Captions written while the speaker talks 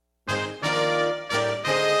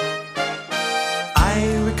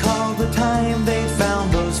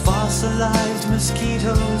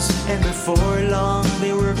mosquitoes, and before long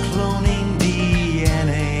they were cloning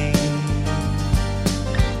DNA.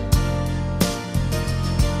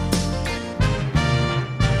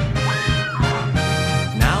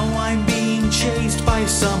 Now I'm being chased by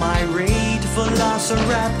some irate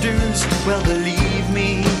velociraptors. Well, believe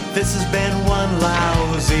me, this has been one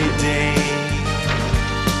lousy day.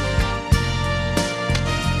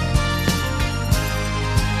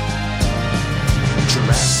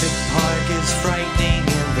 Jurassic Park is frightening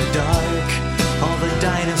in the dark. All the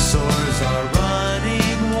dinosaurs are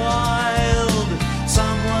running wild.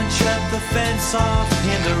 Someone shut the fence off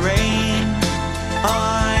in the rain.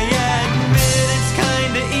 I admit it's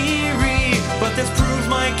kinda eerie, but this proves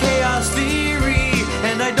my chaos theory,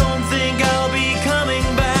 and I don't think I'll be coming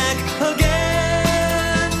back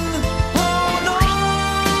again. Oh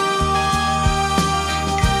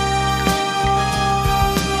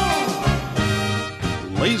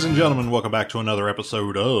no! Ladies and gentlemen, welcome back to another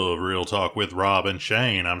episode of Real Talk with Rob and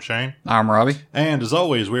Shane. I'm Shane. I'm Robbie. And as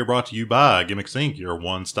always, we're brought to you by Gimmicks Inc., your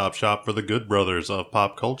one-stop shop for the good brothers of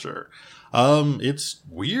pop culture. It's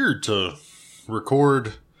weird to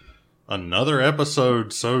record another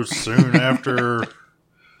episode so soon after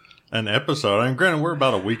an episode. I mean, granted, we're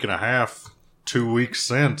about a week and a half, 2 weeks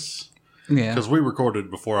since. Yeah. Because we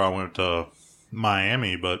recorded before I went to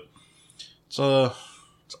Miami, but it's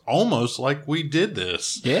almost like we did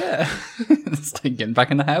this. Yeah. It's like getting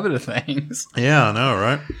back in the habit of things. Yeah, I know,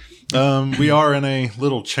 right? We are in a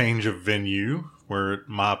little change of venue. We're at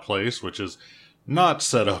my place, which is not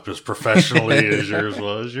set up as professionally as yours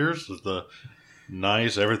was. Yours was the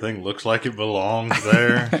nice, everything looks like it belongs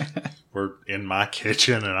there. We're in my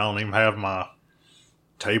kitchen, and I don't even have my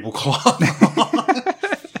tablecloth on.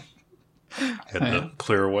 Had to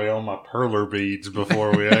clear away all my perler beads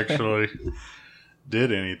before we actually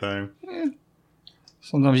did anything.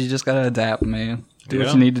 Sometimes you just gotta adapt, man. Do what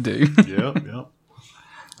Yeah. you need to do.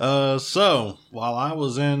 Yep. So, while I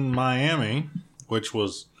was in Miami, which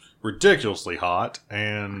was ridiculously hot,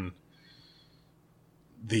 and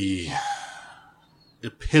the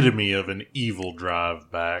epitome of an evil drive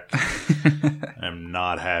back, I'm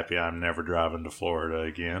not happy I'm never driving to Florida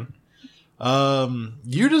again.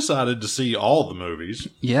 You decided to see all the movies.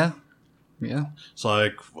 Yeah. It's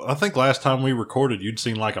like, I think last time we recorded, you'd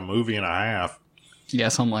seen like a movie and a half. Yeah,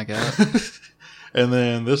 something like that. And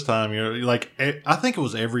then this time, you're like, I think it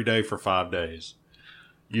was every day for 5 days.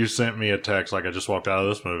 You sent me a text like, I just walked out of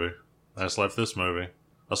this movie. I just left this movie.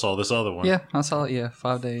 I saw this other one. Yeah, I saw it. Yeah,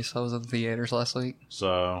 5 days. I was at the theaters last week.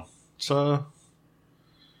 So it's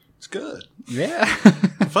good. Yeah.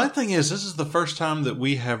 The funny thing is, this is the first time that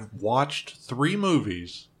we have watched 3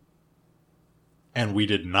 movies, and we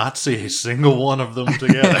did not see a single one of them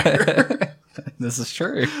together. This is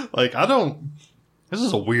true. Like, this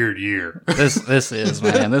is a weird year. This is,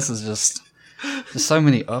 man. This is just so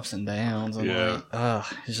many ups and downs. And Yeah.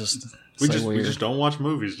 it's just We weird. just don't watch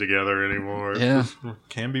movies together anymore. Yeah. Just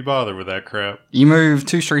can't be bothered with that crap. You move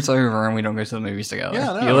 2 streets over and we don't go to the movies together.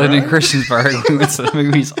 Yeah, I know, you lived in right? Christiansburg. We went to the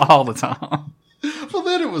movies all the time. Well,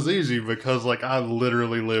 then it was easy because, like, I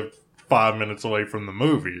literally lived 5 minutes away from the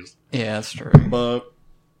movies. Yeah, that's true. But,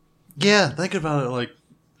 yeah, think about it, like,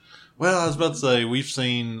 well, I was about to say, we've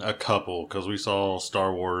seen a couple, because we saw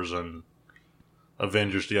Star Wars and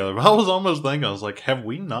Avengers together. But I was almost thinking, I was like, have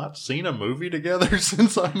we not seen a movie together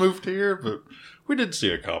since I moved here? But we did see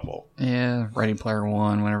a couple. Yeah, Ready Player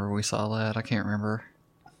One, whenever we saw that. I can't remember.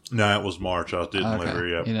 No, it was March. I didn't live here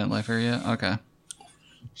yet. You didn't live here yet? Okay.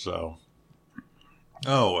 So,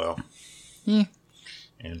 oh well. Yeah.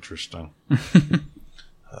 Interesting.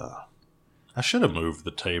 I should have moved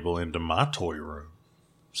the table into my toy room.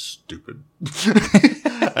 Stupid.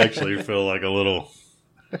 I actually feel like a little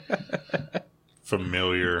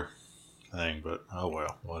familiar thing, but oh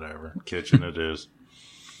well, whatever. Kitchen it is.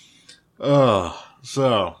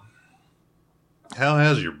 So, how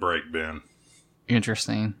has your break been?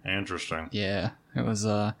 Interesting. Yeah, it was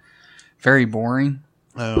very boring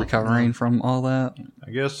recovering from all that.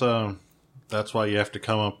 I guess that's why you have to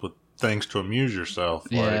come up with things to amuse yourself.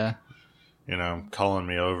 Yeah. Like, calling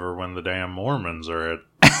me over when the damn Mormons are at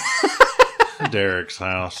Derek's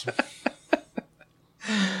house.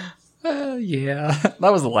 Yeah,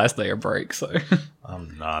 that was the last day of break, so.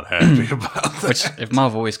 I'm not happy about that. Which, if my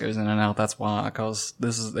voice goes in and out, that's why, because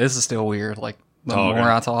this is still weird. Like, the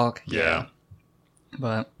more I talk. Yeah.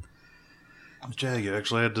 But yeah, you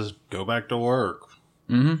actually had to go back to work.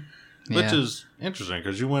 Mm-hmm. Which is interesting,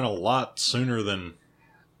 because you went a lot sooner than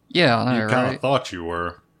I know, you kind of right? thought you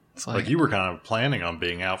were. It's like you were kind of planning on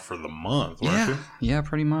being out for the month, weren't you? Yeah,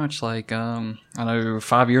 pretty much. Like, I know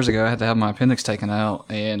 5 years ago I had to have my appendix taken out,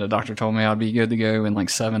 and the doctor told me I'd be good to go in like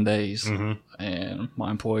 7 days. Mm-hmm. And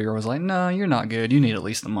my employer was like, "No, you're not good. You need at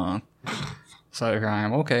least a month." So here I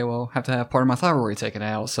am. Okay, well, have to have part of my thyroid taken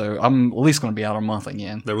out, so I'm at least going to be out a month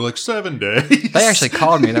again. They were like 7 days. They actually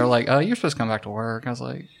called me. They were like, "You're supposed to come back to work." I was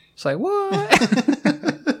like, "Say what?"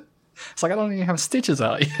 It's like I don't even have stitches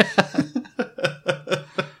out yet.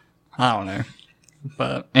 I don't know.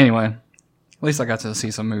 But anyway, at least I got to see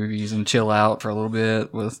some movies and chill out for a little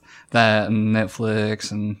bit with that and Netflix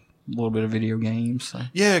and a little bit of video games. So.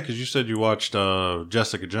 Yeah, because you said you watched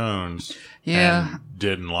Jessica Jones. Yeah. And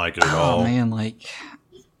didn't like it at all. Oh, man, like,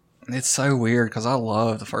 it's so weird because I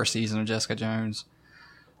love the first season of Jessica Jones.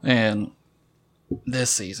 And this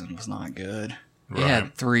season was not good. Right. It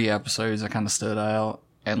had 3 episodes that kind of stood out.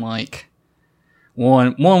 And, like,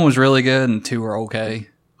 one was really good and 2 were okay.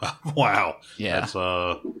 Wow. Yeah. That's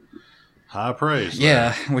high praise.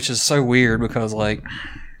 Yeah, which is so weird because, like,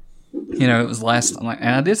 you know, it was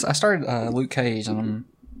and I started Luke Cage, and I'm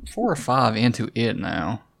 4 or 5 into it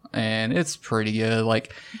now, and it's pretty good.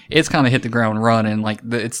 Like, it's kind of hit the ground running. Like,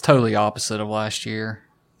 it's totally opposite of last year.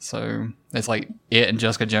 So it's like it and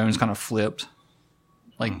Jessica Jones kind of flipped.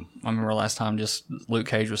 Like, I remember last time just Luke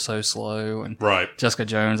Cage was so slow, and right. Jessica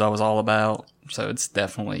Jones I was all about. So it's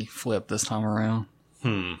definitely flipped this time around.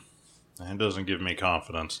 It doesn't give me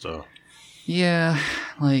confidence, though. Yeah,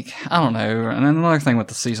 like, I don't know. And then another thing with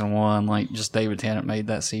the season 1, like, just David Tennant made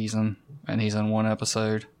that season, and he's in 1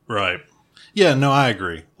 episode. Right. Yeah, no, I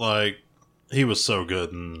agree. Like, he was so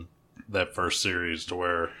good in that first series to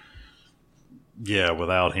where, yeah,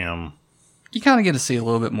 without him... You kind of get to see a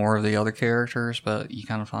little bit more of the other characters, but you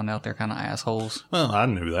kind of find out they're kind of assholes. Well, I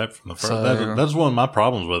knew that from the first... That's one of my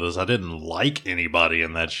problems with this. I didn't like anybody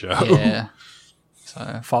in that show. Yeah.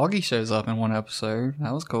 So Foggy shows up in 1 episode.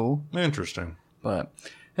 That was cool. Interesting. But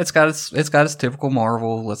it's got its typical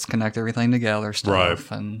Marvel, let's connect everything together stuff.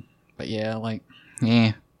 Right. But yeah, like,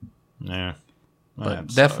 yeah. Yeah. But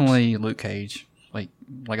definitely Luke Cage. Like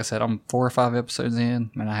I said, I'm 4 or 5 episodes in,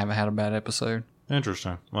 and I haven't had a bad episode.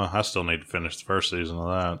 Interesting. Well, I still need to finish the first season of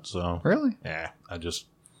that, so. Really? Yeah. It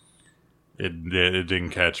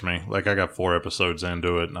didn't catch me. Like, I got 4 episodes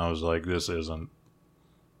into it, and I was like, this isn't.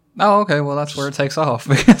 Oh, okay. Well, that's where it takes off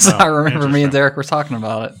because I remember me and Derek were talking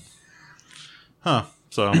about it. Huh.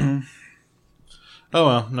 So, oh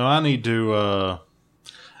well. No, I need to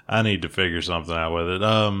figure something out with it.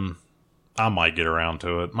 I might get around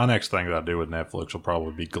to it. My next thing that I do with Netflix will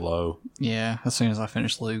probably be Glow. Yeah, as soon as I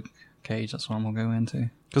finish Luke Cage, that's what I'm gonna go into.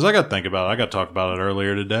 Because I got to think about it. I got to talk about it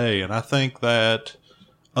earlier today, and I think that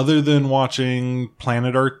other than watching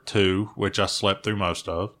Planet Earth 2, which I slept through most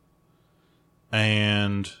of,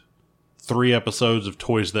 and 3 episodes of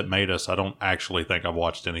Toys That Made Us, I don't actually think I've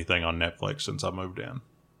watched anything on Netflix since I moved in.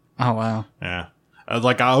 Oh, wow. Yeah.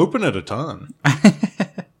 I open it a ton.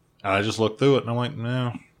 I just look through it, and I'm like,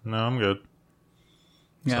 no, I'm good.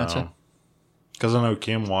 Gotcha. Because I know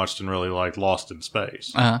Kim watched and really liked Lost in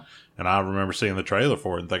Space. Uh-huh. And I remember seeing the trailer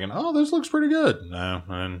for it and thinking, oh, this looks pretty good. No,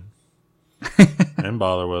 and didn't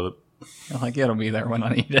bother with it. Like, it'll be there when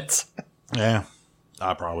I need it. Yeah.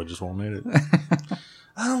 I probably just won't need it.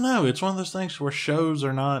 I don't know. It's one of those things where shows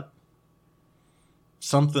are not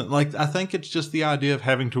something like, I think it's just the idea of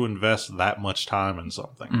having to invest that much time in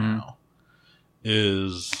something now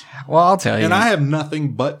is. Well, I'll tell you. And I have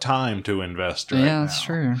nothing but time to invest right now. Yeah, that's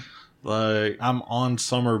true. Like, I'm on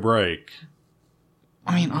summer break.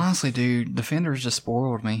 I mean, honestly, dude, Defenders just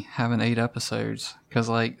spoiled me having 8 episodes. Because,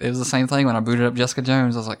 like, it was the same thing when I booted up Jessica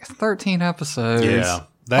Jones. I was like, 13 episodes. Yeah,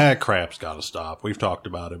 that crap's got to stop. We've talked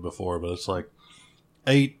about it before, but it's like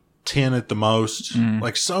 8, 10 at the most.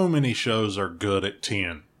 Like, so many shows are good at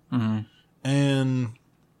 10. And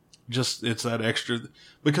just, it's that extra.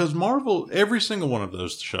 Because Marvel, every single one of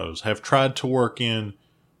those shows have tried to work in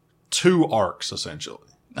 2 arcs, essentially.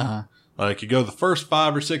 Like, you go the first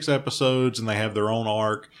 5 or 6 episodes, and they have their own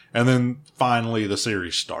arc, and then finally the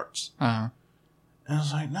series starts. And I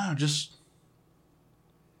was like, no, just...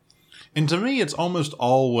 And to me, it's almost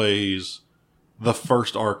always the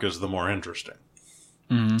first arc is the more interesting.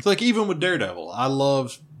 It's like, even with Daredevil, I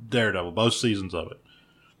love Daredevil, both seasons of it.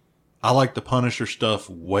 I like the Punisher stuff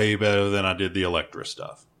way better than I did the Elektra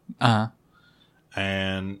stuff.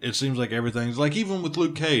 And it seems like everything's like, even with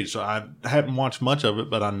Luke Cage, so I haven't watched much of it,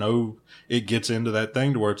 but I know it gets into that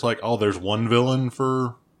thing to where it's like, oh, there's one villain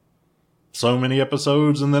for so many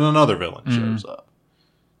episodes and then another villain shows up.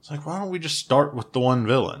 It's like, why don't we just start with the one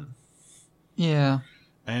villain? Yeah.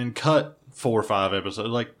 And cut 4 or 5 episodes.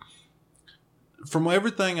 Like, from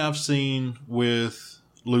everything I've seen with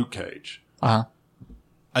Luke Cage. Uh-huh.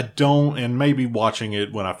 I don't, and maybe watching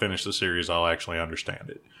it when I finish the series, I'll actually understand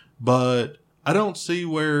it. But I don't see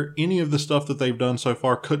where any of the stuff that they've done so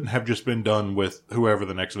far couldn't have just been done with whoever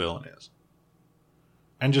the next villain is.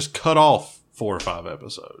 And just cut off 4 or 5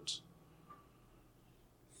 episodes.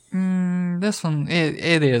 This one,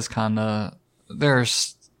 it is kind of,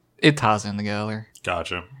 it ties in together.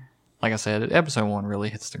 Gotcha. Like I said, episode 1 really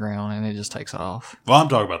hits the ground and it just takes off. Well, I'm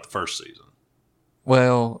talking about the first season.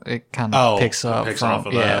 Well, it kind of picks up off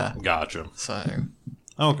of that. Gotcha. So,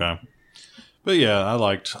 okay. But yeah,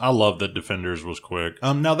 I love that Defenders was quick.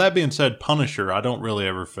 Now that being said, Punisher, I don't really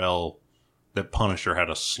ever feel that Punisher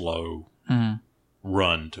had a slow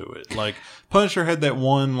run to it. Like, Punisher had that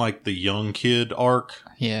one, like, the young kid arc.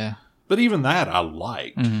 Yeah. But even that I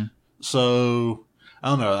liked. So, I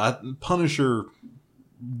don't know. Punisher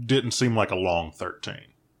didn't seem like a long 13.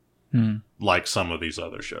 Like some of these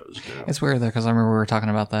other shows do. It's weird, though, because I remember we were talking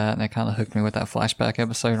about that, and it kind of hooked me with that flashback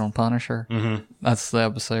episode on Punisher. That's the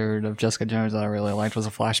episode of Jessica Jones that I really liked, was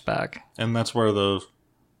a flashback. And that's where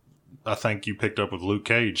I think you picked up with Luke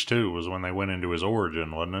Cage, too, was when they went into his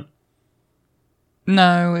origin, wasn't it?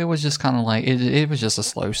 No, it was just kind of like, it was just a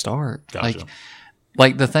slow start. Gotcha.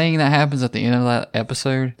 Like the thing that happens at the end of that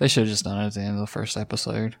episode, they should have just done it at the end of the first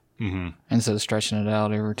episode. Instead of stretching it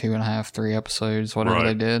out over 2.5, 3 episodes, whatever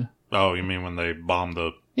they did. Oh, you mean when they bombed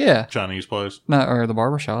the Chinese place? No, or the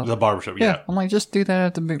barbershop. The barbershop, yeah. I'm like, just do that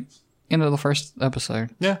at the end of the first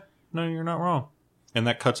episode. Yeah. No, you're not wrong. And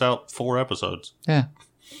that cuts out 4 episodes. Yeah.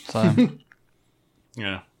 So.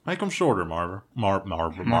 Yeah. Make them shorter, Marv. Make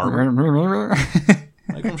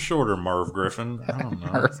them shorter, Merv Griffin. I don't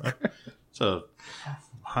know. So,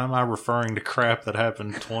 how am I referring to crap that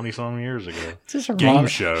happened 20-some years ago? Game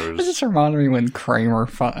shows. It just reminded me when Kramer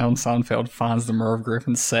on Seinfeld finds the Merv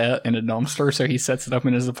Griffin set in a dumpster, so he sets it up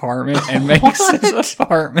in his apartment and makes his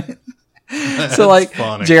apartment. So, like,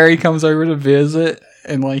 funny. Jerry comes over to visit,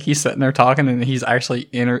 and, like, he's sitting there talking, and he's actually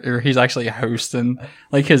he's actually hosting,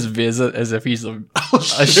 like, his visit as if he's a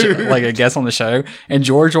guest on the show. And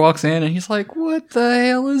George walks in, and he's like, "What the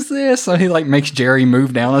hell is this?" So he, like, makes Jerry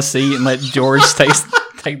move down a seat and let George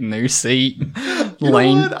take the new seat.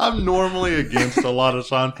 Lane. You know what? I'm normally against a lot of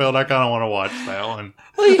Seinfeld. I kind of want to watch that one.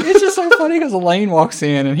 Like, it's just so funny because Elaine walks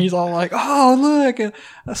in and he's all like, "Oh, look,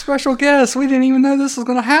 a special guest. We didn't even know this was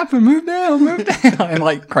going to happen. Move down, move down." And,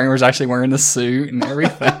 like, Kramer's actually wearing the suit and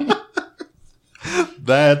everything.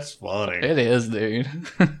 That's funny. It is, dude.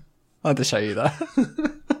 I'll have to show you that.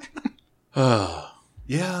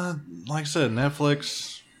 Yeah, like I said,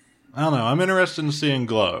 Netflix, I don't know. I'm interested in seeing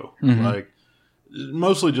Glow. Like,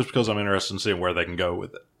 mostly just because I'm interested in seeing where they can go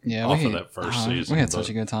with it. Yeah, off of that first season. We had such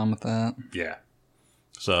a good time with that. Yeah.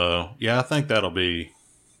 So, yeah, I think that'll be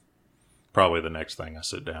probably the next thing I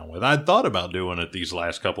sit down with. I'd thought about doing it these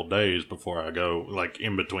last couple days before I go, like,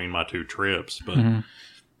 in between my 2 trips. But,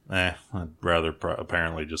 I'd rather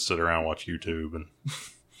apparently just sit around and watch YouTube and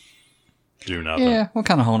do nothing. Yeah, we'll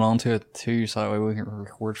kind of hold on to it, too, so that way we can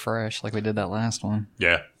record fresh like we did that last one.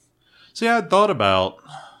 Yeah. See, I'd thought about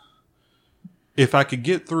if I could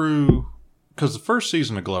get through, because the first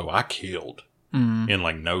season of Glow I killed in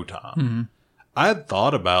like no time. I had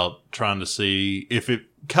thought about trying to see if it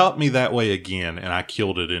caught me that way again and I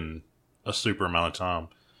killed it in a super amount of time.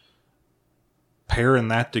 Pairing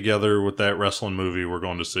that together with that wrestling movie we're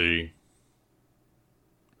going to see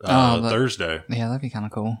Thursday. Yeah, that'd be kind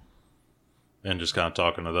of cool. And just kind of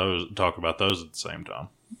talk about those at the same time.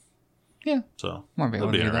 Yeah. So,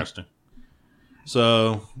 that'd be interesting.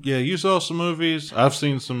 So, yeah, you saw some movies. I've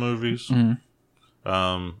seen some movies.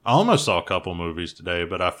 I almost saw a couple movies today,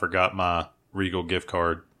 but I forgot my Regal gift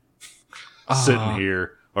card sitting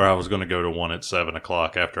here, or I was going to go to one at 7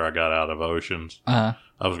 o'clock after I got out of Oceans. I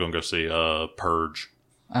was going to go see Purge.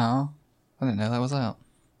 Oh, I didn't know that was out.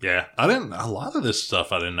 Yeah, a lot of this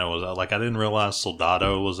stuff I didn't know was out. Like, I didn't realize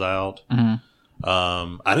Soldado was out.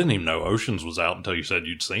 I didn't even know Oceans was out until you said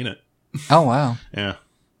you'd seen it. Oh, wow. Yeah.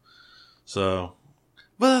 So,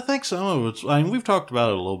 but I think some of it's, I mean, we've talked about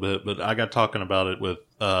it a little bit, but I got talking about it with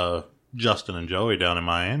Justin and Joey down in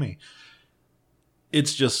Miami.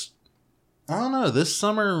 It's just, I don't know, this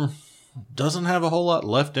summer doesn't have a whole lot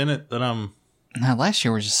left in it that I'm... Now, last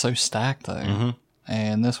year was just so stacked, though.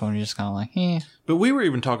 And this one, you're just kind of like, eh. But we were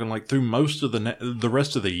even talking, like, through most of the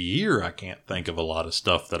rest of the year, I can't think of a lot of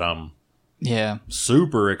stuff that I'm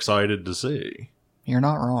super excited to see. You're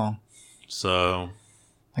not wrong. So...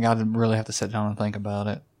 Like, I'd really have to sit down and think about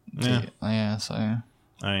it. Yeah, so...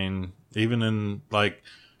 I mean, even in, like...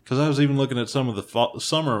 Because I was even looking at some of the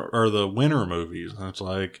summer or the winter movies. And it's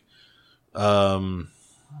like...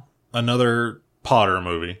 another Potter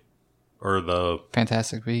movie. or the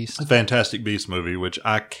Fantastic Beasts. Fantastic Beast movie, which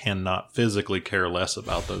I cannot physically care less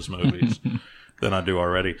about those movies than I do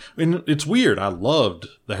already. I mean, it's weird. I loved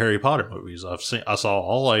the Harry Potter movies. I saw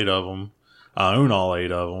all 8 of them. I own all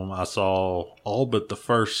 8 of them. I saw all but the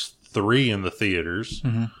first 3 in the theaters.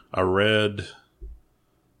 Mm-hmm. I read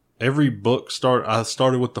every book. I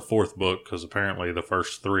started with the 4th book because apparently the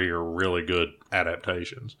first 3 are really good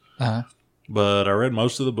adaptations. Uh-huh. But I read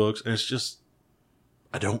most of the books, and it's just,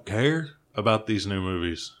 I don't care about these new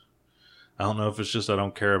movies. I don't know if it's just I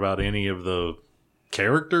don't care about any of the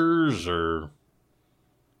characters or...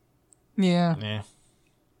 Yeah.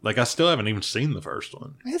 Like, I still haven't even seen the first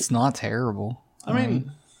one. It's not terrible. I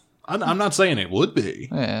mean, I'm not saying it would be.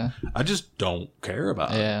 Yeah. I just don't care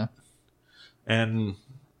about it. Yeah. And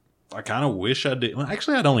I kind of wish I did. Well,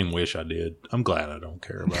 actually, I don't even wish I did. I'm glad I don't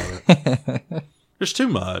care about it. There's too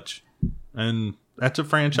much. And that's a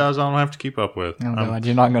franchise I don't have to keep up with. Oh, God,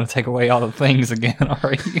 you're not going to take away all the things again,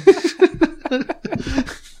 are you?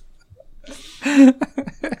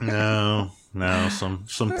 No.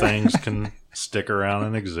 Some things can stick around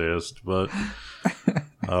and exist, but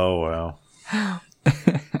oh well.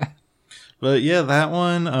 But yeah, that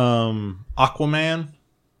one, Aquaman.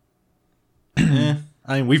 I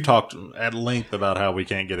mean, we've talked at length about how we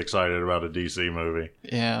can't get excited about a DC movie.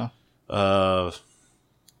 Yeah. I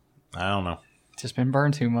don't know. Just been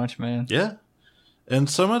burned too much, man. Yeah. And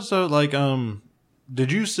so much so, like,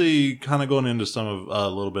 did you see, kind of going into some of a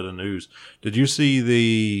little bit of news, did you see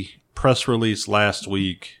the press release last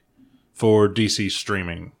week for DC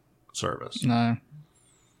streaming service? No.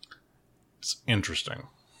 It's interesting.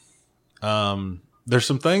 There's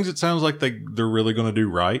some things it sounds like they're really going to do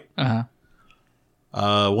right. Uh-huh.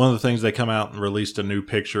 One of the things, they come out and released a new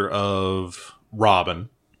picture of Robin,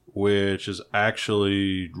 which is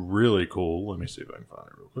actually really cool. Let me see if I can find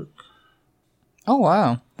it real quick. Oh,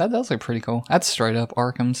 wow. That does look pretty cool. That's straight up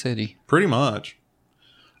Arkham City. Pretty much.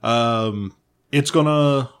 It's going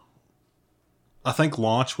to, I think,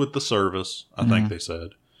 launch with the service, I think they said.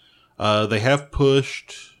 They have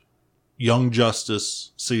pushed Young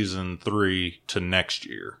Justice Season 3 to next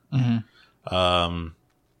year. Mm-hmm.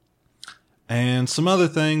 And some other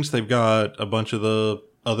things. They've got a bunch of the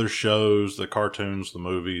other shows, the cartoons, the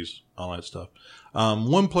movies, all that stuff.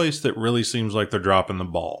 One place that really seems like they're dropping the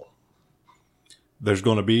ball. There's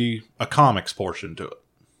going to be a comics portion to it.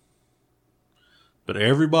 But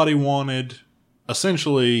everybody wanted,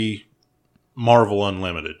 essentially, Marvel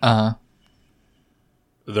Unlimited. Uh-huh.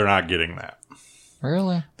 They're not getting that.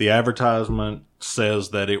 Really? The advertisement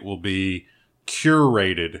says that it will be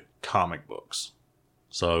curated comic books.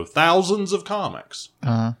 So thousands of comics,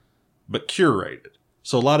 but curated.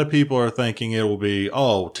 So a lot of people are thinking it will be,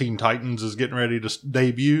 oh, Teen Titans is getting ready to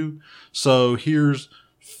debut. So here's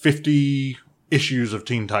 50 issues of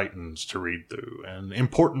Teen Titans to read through, and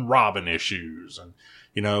important Robin issues. And,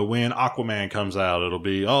 you know, when Aquaman comes out, it'll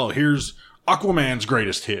be, oh, here's Aquaman's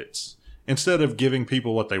greatest hits. Instead of giving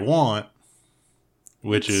people what they want,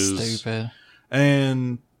 which is stupid.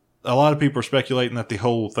 And a lot of people are speculating that the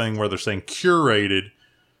whole thing where they're saying curated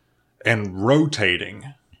and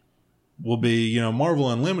rotating will be, you know, Marvel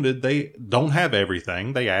Unlimited. They don't have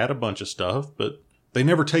everything. They add a bunch of stuff, but they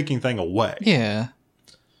never take anything away. Yeah.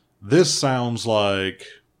 This sounds like,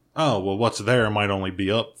 oh, well, what's there might only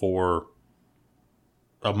be up for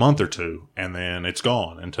a month or two, and then it's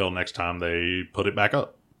gone until next time they put it back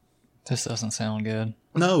up. This doesn't sound good.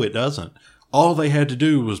 No, it doesn't. All they had to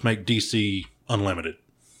do was make DC Unlimited,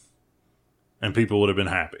 and people would have been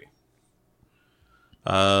happy.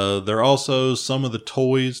 There are also some of the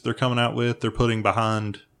toys they're coming out with. They're putting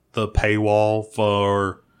behind the paywall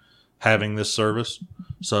for having this service.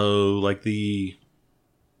 So, like the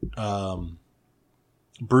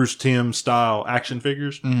Bruce Timm style action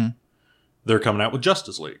figures, they're coming out with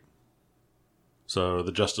Justice League. So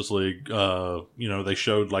the Justice League, you know, they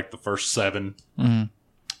showed like the first 7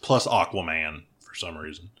 plus Aquaman for some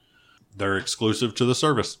reason. They're exclusive to the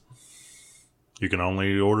service. You can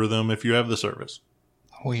only order them if you have the service.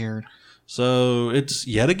 Weird. So it's,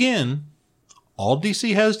 yet again, all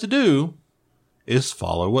DC has to do is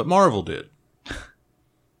follow what Marvel did.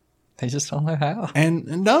 They just don't know how.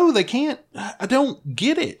 And no, they can't. I don't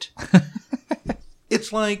get it.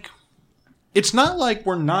 It's like, it's not like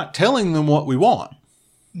we're not telling them what we want.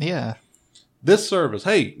 Yeah. This service,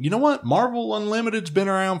 hey, you know what? Marvel Unlimited's been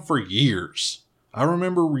around for years. I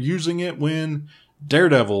remember using it when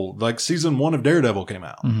Daredevil, like season 1 of Daredevil came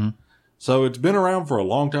out. So it's been around for a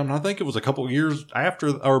long time. And I think it was a couple of years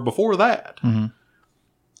after or before that.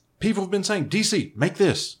 People have been saying, DC, make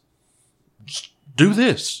this. Just do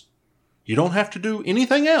this. You don't have to do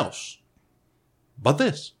anything else but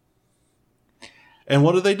this. And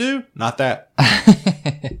what do? Not that.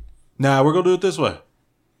 Nah, we're going to do it this way.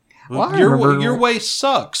 Well, Your way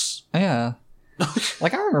sucks. Yeah.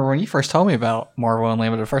 Like, I remember when you first told me about Marvel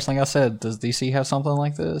Unlimited, the first thing I said, does DC have something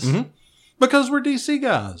like this? Mm-hmm. Because we're DC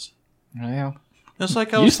guys. Yeah. It's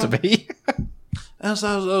like I used to be. As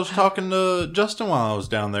I was talking to Justin while I was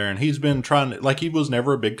down there, and he's been trying to, like, he was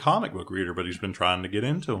never a big comic book reader, but he's been trying to get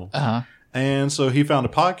into them. Uh-huh. And so he found a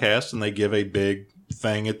podcast, and they give a big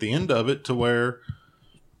thing at the end of it to where,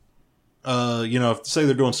 if say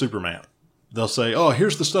they're doing Superman, they'll say, oh,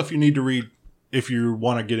 here's the stuff you need to read if you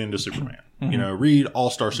want to get into Superman. Mm-hmm. Read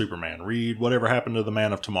All-Star Superman. Read Whatever Happened to the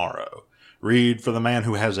Man of Tomorrow. Read For the Man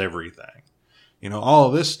Who Has Everything. All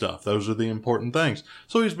of this stuff. Those are the important things.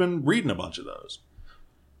 So he's been reading a bunch of those.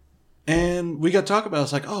 And we got to talk about it.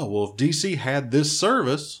 It's like, oh, well, if DC had this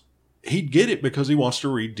service, he'd get it because he wants to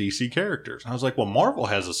read DC characters. And I was like, well, Marvel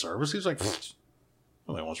has a service. He's like,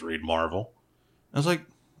 nobody wants to read Marvel. I was like,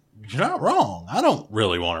 you're not wrong. I don't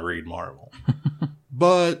really want to read Marvel.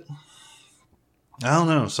 But I don't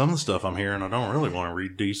know. Some of the stuff I'm hearing, I don't really want to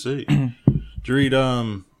read DC. Did you read,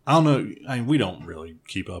 I don't know. I mean, we don't really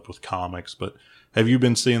keep up with comics, but have you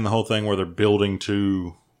been seeing the whole thing where they're building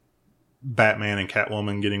to Batman and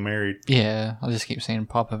Catwoman getting married? Yeah, I just keep seeing them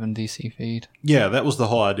pop up in DC feed. Yeah, that was the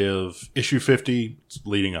whole idea of issue 50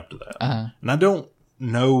 leading up to that. Uh-huh. And I don't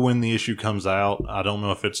know when the issue comes out. I don't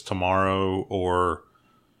know if it's tomorrow or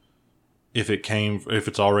if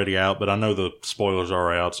it's already out, but I know the spoilers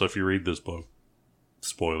are out. So if you read this book,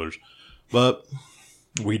 spoilers, but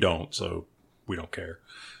we don't, so we don't care.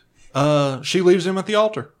 She leaves him at the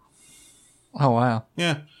altar. Oh, wow.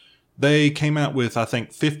 Yeah. They came out with, I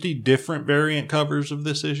think, 50 different variant covers of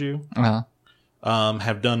this issue. Uh-huh.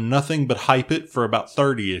 Have done nothing but hype it for about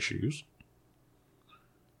 30 issues.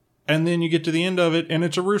 And then you get to the end of it, and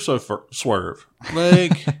it's a Russo swerve.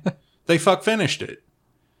 Like, they finished it.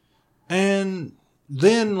 And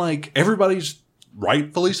then, like, everybody's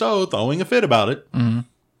rightfully so throwing a fit about it. Mm-hmm.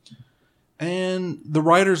 And the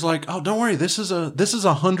writer's like, oh, don't worry, this is a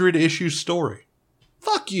 100-issue story.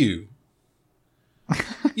 Fuck you.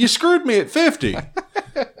 You screwed me at 50.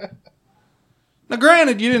 Now,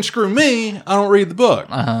 granted, you didn't screw me. I don't read the book.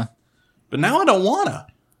 Uh-huh. But now I don't want to.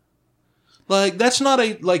 Like, that's not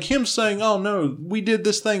like him saying, oh, no, we did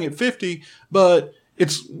this thing at 50, but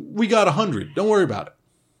we got 100. Don't worry about it.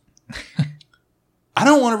 I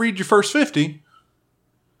don't want to read your first 50.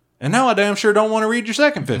 And now I damn sure don't want to read your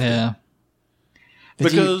second 50. Yeah.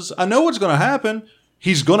 Because I know what's going to happen.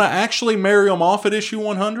 He's going to actually marry them off at issue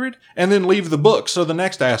 100 and then leave the book so the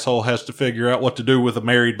next asshole has to figure out what to do with a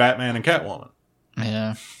married Batman and Catwoman.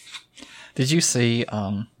 Yeah. Did you see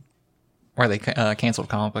where they canceled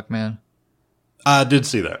Comic Book Man? I did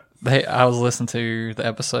see that. I was listening to the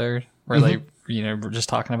episode where they, were just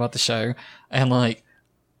talking about the show, and like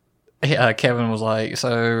Kevin was like,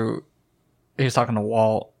 so he was talking to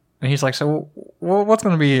Walt. And he's like, so what's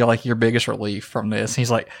going to be like your biggest relief from this?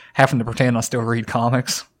 He's like, having to pretend I still read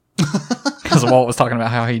comics. Because Walt was talking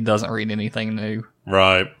about how he doesn't read anything new.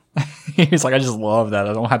 Right. He's like, I just love that.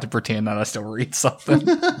 I don't have to pretend that I still read something.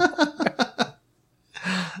 No,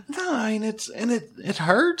 I mean, it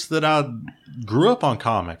hurts that I grew up on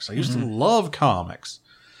comics. I used to love comics.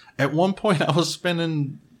 At one point, I was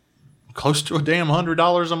spending close to a damn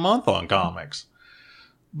 $100 a month on comics.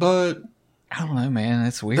 But I don't know, man.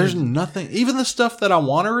 It's weird. There's nothing. Even the stuff that I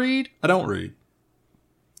want to read, I don't read.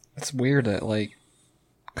 It's weird that, like,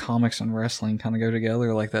 comics and wrestling kind of go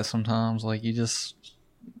together like that sometimes. Like, you just...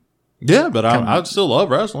 Yeah, but I still love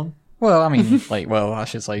wrestling. Well, I mean, I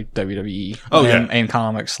should say WWE. Oh, and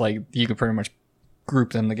comics, like, you can pretty much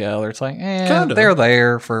group them together. It's like, they're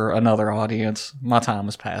there for another audience. My time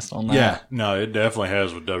has passed on that. Yeah, no, it definitely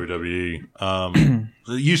has with WWE.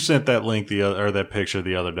 You sent that link that picture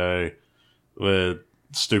the other day with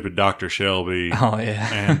stupid Dr. Shelby. Oh, yeah.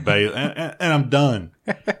 And Bailey. And I'm done.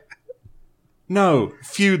 No,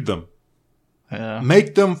 feud them. Yeah.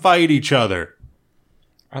 Make them fight each other.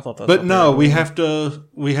 I thought that. But no, we have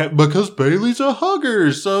because Bailey's a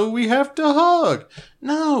hugger, so we have to hug.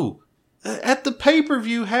 No. At the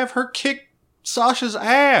pay-per-view, have her kick Sasha's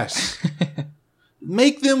ass.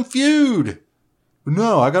 Make them feud.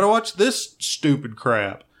 No, I gotta watch this stupid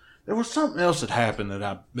crap. There was something else that happened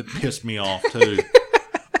that pissed me off too.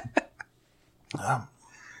 I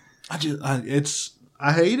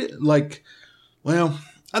hate it. Like, well,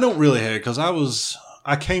 I don't really hate it because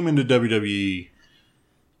I came into WWE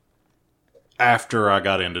after I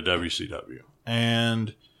got into WCW,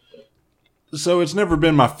 and so it's never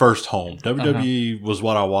been my first home. WWE was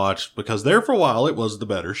what I watched because there for a while it was the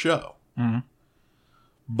better show,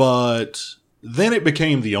 but then it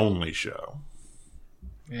became the only show.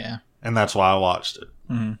 Yeah. And that's why I watched it.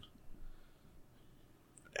 Mm-hmm.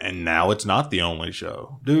 And now it's not the only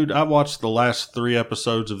show. Dude, I watched the last 3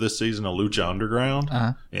 episodes of this season of Lucha Underground.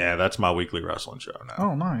 Uh-huh. Yeah, that's my weekly wrestling show now.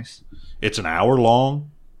 Oh, nice. It's an hour long.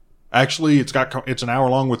 Actually, it's an hour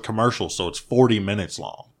long with commercials, so it's 40 minutes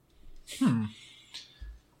long.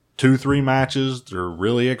 2-3 matches. They're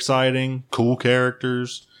really exciting. Cool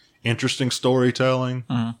characters. Interesting storytelling.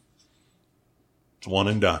 Uh-huh. It's one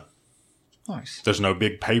and done. Nice. There's no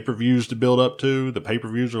big pay-per-views to build up to. The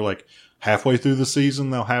pay-per-views are like halfway through the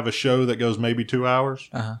season, they'll have a show that goes maybe 2 hours.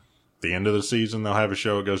 Uh-huh. The end of the season, they'll have a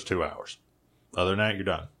show that goes 2 hours. Other than that, you're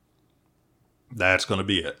done. That's going to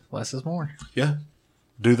be it. Less is more. Yeah.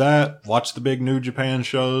 Do that. Watch the big New Japan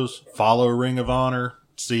shows. Follow Ring of Honor.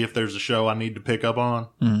 See if there's a show I need to pick up on.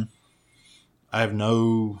 Mm-hmm. I have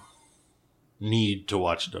no need to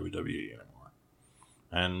watch WWE anymore.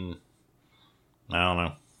 And I don't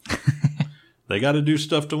know. They got to do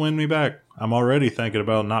stuff to win me back. I'm already thinking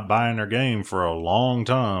about not buying their game for a long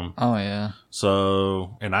time. Oh, yeah.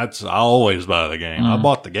 So, and I always buy the game. I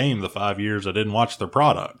bought the game the 5 years I didn't watch their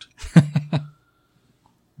product.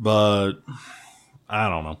 But, I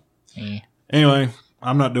don't know. Anyway,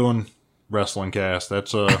 I'm not doing Wrestling Cast.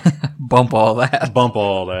 That's Bump all that. bump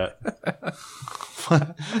all that.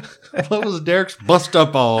 What was Derek's bust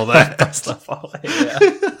up all that? Bust up all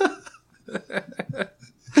that, yeah.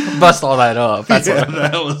 Bust all that up. That's Yeah, what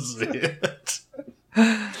that was it.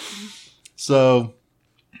 So,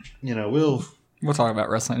 we'll talk about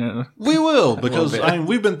wrestling. We will, because bit.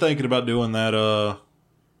 we've been thinking about doing that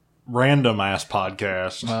random ass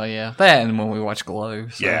podcast. Well, yeah. That and when we watch Glow.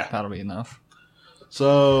 So Yeah. that'll be enough.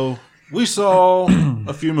 So we saw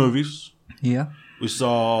a few movies. Yeah. We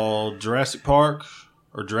saw Jurassic Park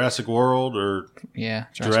or Jurassic World or Yeah.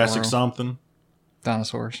 Jurassic World. something.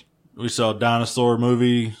 Dinosaurs. We saw Dinosaur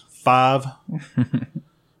Movie 5.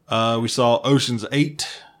 We saw Ocean's 8.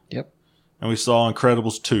 Yep. And we saw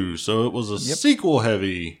Incredibles 2. So it was a sequel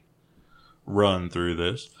heavy run through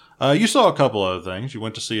this. You saw a couple other things. You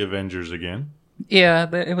went to see Avengers again. Yeah,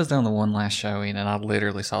 it was down the one last showing, and I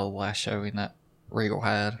literally saw the last showing that Regal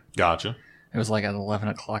had. Gotcha. It was like at 11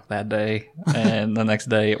 o'clock that day, and the next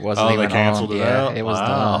day it wasn't Oh, even they canceled on. it out? It was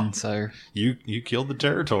Wow. done, so You killed the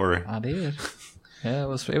territory. I did. Yeah, it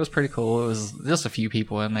was pretty cool. It was just a few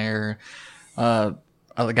people in there. The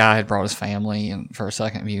guy had brought his family and for a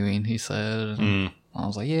second viewing, he said. And I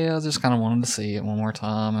was like, yeah, I just kind of wanted to see it one more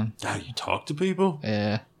time. And How you talk to people?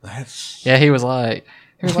 yeah. That's Yeah, he was like,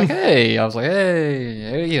 hey. I was like,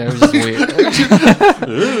 hey. It was just weird.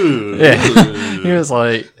 Yeah. He was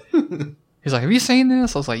like, have you seen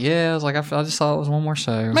this? I was like, yeah. I was like, I just thought it was one more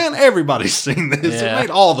show. Man, everybody's seen this. Yeah. It made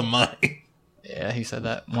all the money. Yeah, he said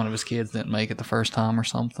that one of his kids didn't make it the first time or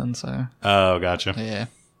something. So Oh, gotcha. yeah.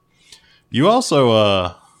 You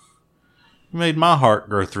also made my heart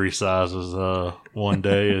grow 3 sizes one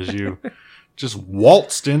day as you just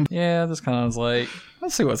waltzed in. Yeah, this kind of was like,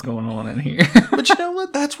 let's see what's going on in here. But you know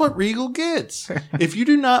what? That's what Regal gets. If you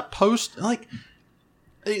do not post, like,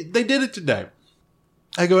 they did it today.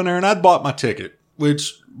 I go in there and I bought my ticket,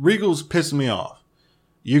 which Regal's pissing me off.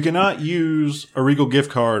 You cannot use a Regal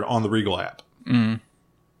gift card on the Regal app. You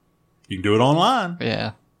can do it online.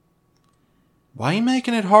 Yeah. Why are you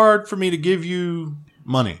making it hard for me to give you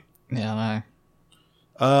money? Yeah, I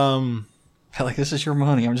know. Like, this is your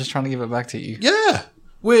money. I'm just trying to give it back to you. Yeah.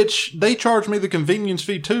 Which they charge me the convenience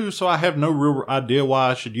fee too, so I have no real idea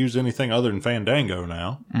why I should use anything other than Fandango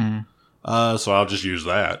now. So I'll just use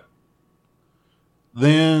that.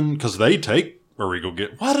 Then, because they take a Regal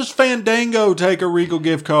gift. Why does Fandango take a Regal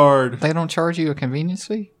gift card? They don't charge you a convenience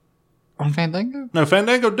fee on Fandango? No,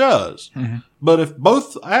 Fandango does. But if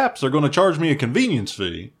both apps are going to charge me a convenience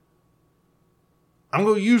fee, I'm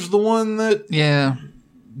going to use the one that Yeah,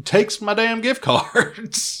 takes my damn gift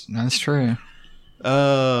cards. that's true.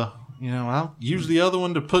 I'll use the other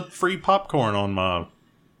one to put free popcorn on my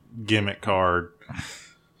gimmick card.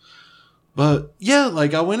 But yeah,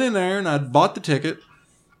 like I went in there and I bought the ticket,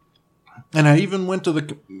 and I even went to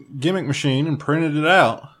the gimmick machine and printed it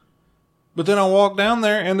out. But then I walked down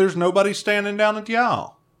there and there's nobody standing down at the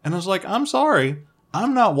aisle. And I was like, I'm sorry,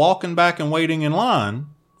 I'm not walking back and waiting in line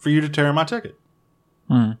for you to tear my ticket.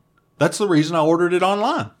 That's the reason I ordered it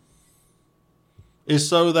online. Is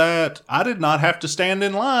so that I did not have to stand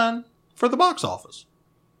in line for the box office.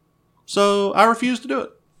 So I refused to do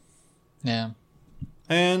it. Yeah.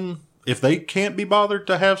 And if they can't be bothered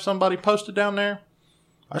to have somebody posted down there,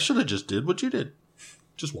 I should have just did what you did.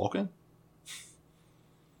 Just walk in.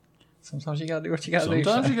 Sometimes you gotta do what you gotta do.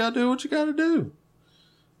 Sometimes you gotta do what you gotta do.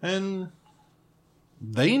 And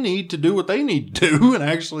they need to do what they need to do and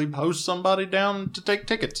actually post somebody down to take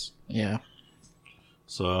tickets. Yeah.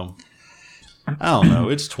 So, I don't know.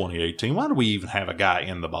 It's 2018. Why do we even have a guy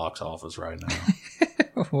in the box office right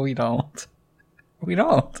now? We don't.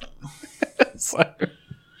 So,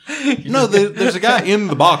 No, there's a guy in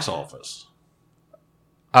the box office.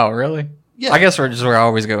 oh, really? Yeah. I guess we're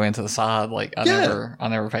always go into the side. Like I Yeah.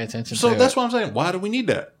 never pay attention. So to that's it. what I'm saying. Why do we need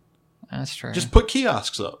that? That's true. Just put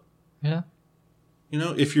kiosks up. Yeah. You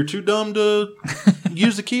know, if you're too dumb to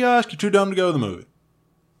use the kiosk, you're too dumb to go to the movie.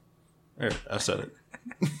 There, I said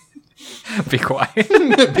it. Be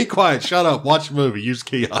quiet. Be quiet. Shut up. Watch the movie. Use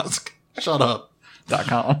kiosk. Shut up.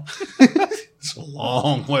 .com It's a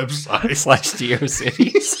long website.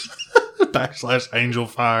 /GeoCities.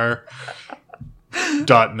 /Angelfire.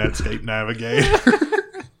 .Netscape Navigator.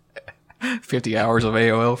 50 hours of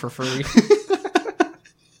AOL for free.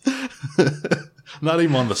 Not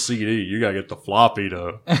even on the CD. You gotta get the floppy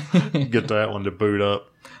to get that one to boot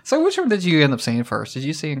up. So which one did you end up seeing first? Did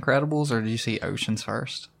you see Incredibles or did you see Oceans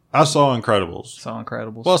first? I saw Incredibles. Saw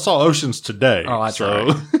Incredibles. Well, I saw Oceans today. Oh, that's so.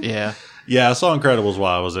 right. Yeah. Yeah, I saw Incredibles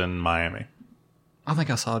while I was in Miami. I think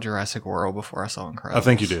I saw Jurassic World before I saw Incredibles. I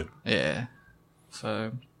think you did. Yeah.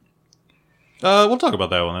 So We'll talk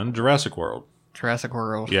about that one then. Jurassic World. Jurassic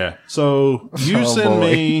World. Yeah. So you Oh, send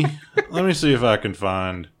boy. me. Let me see if I can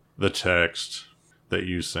find the text that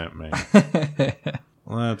you sent me.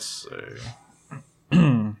 Let's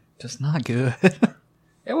see. Just not good.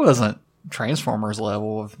 It wasn't Transformers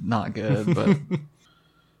level of not good, but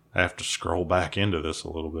I have to scroll back into this a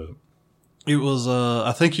little bit. It was,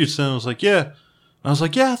 I think you said, I was like, yeah. And I was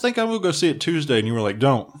like, yeah, I think I will go see it Tuesday. And you were like,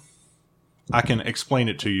 don't. I can explain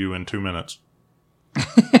it to you in 2 minutes.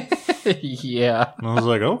 yeah. And I was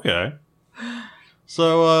like, okay.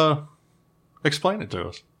 So, explain it to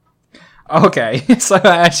us. Okay, so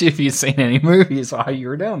I asked you if you'd seen any movies while you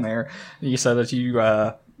were down there. You said that you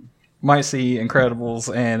might see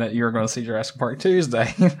Incredibles and that you were going to see Jurassic Park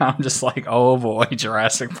Tuesday. I'm just like, oh boy,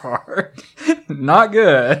 Jurassic Park. Not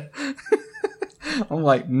good. I'm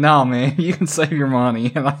like, nah, man, you can save your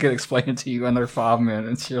money and I could explain it to you under 5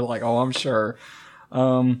 minutes. You're like, oh, I'm sure.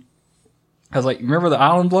 I was like, remember the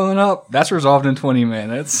island blowing up? That's resolved in 20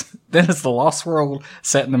 minutes. Then it's the Lost World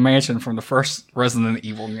set in the mansion from the first Resident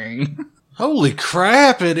Evil game. Holy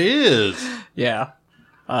crap, it is. Yeah.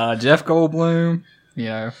 Jeff Goldblum, you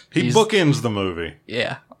know. He he's- bookends the movie.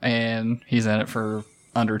 Yeah. And he's in it for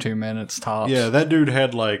under 2 minutes tops. Yeah, that dude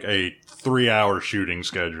had like a 3-hour shooting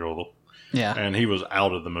schedule. Yeah. And he was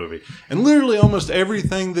out of the movie. And literally almost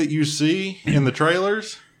everything that you see in the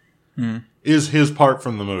trailers is his part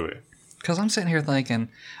from the movie. Because I'm sitting here thinking,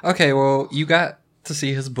 okay, well, you got to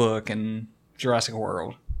see his book in Jurassic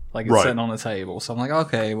World. Like, it's Right. sitting on the table. So I'm like,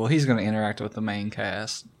 okay, well, he's going to interact with the main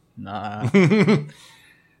cast. Nah.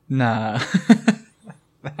 Nah.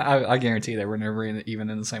 I guarantee they were never even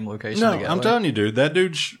in the same location No, together. I'm telling you, dude, that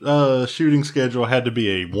dude's shooting schedule had to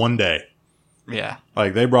be a 1 day. Yeah.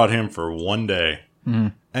 Like, they brought him for 1 day.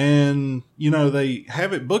 Mhm. And, you know, they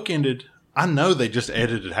have it bookended. I know they just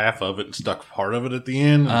edited half of it and stuck part of it at the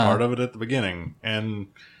end and part of it at the beginning. And,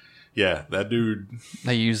 yeah, that dude...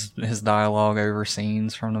 They used his dialogue over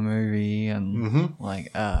scenes from the movie and,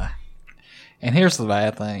 And here's the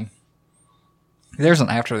bad thing. There's an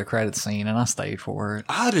after the credits scene, and I stayed for it.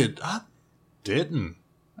 I didn't.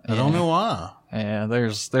 I don't know why. Yeah,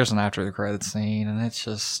 there's an after the credits scene, and it's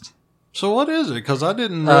just... So what is it? Because I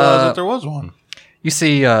didn't realize that there was one. You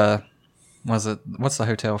see, what's the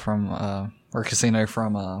hotel from, or casino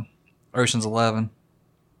from Ocean's 11?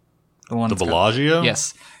 The one The that's got- Bellagio?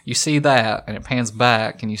 Yes. You see that, and it pans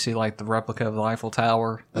back, and you see, like, the replica of the Eiffel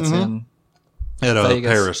Tower that's in At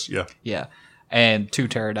Vegas. Paris, yeah. Yeah. And 2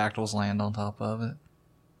 pterodactyls land on top of it.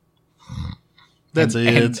 That's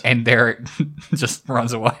it. And Derek just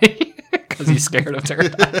runs away because he's scared of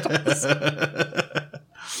pterodactyls.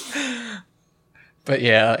 But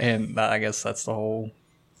yeah, and I guess that's the whole...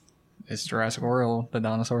 It's Jurassic World. The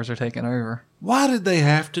dinosaurs are taking over. Why did they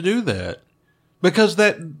have to do that? Because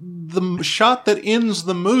the shot that ends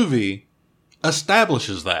the movie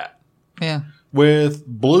establishes that. Yeah. With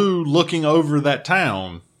Blue looking over that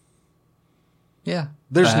town. Yeah.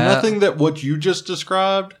 There's nothing that what you just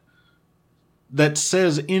described that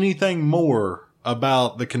says anything more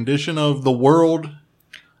about the condition of the world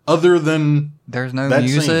other than There's no that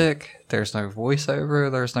music. scene. There's no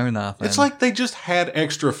voiceover. There's no nothing. It's like they just had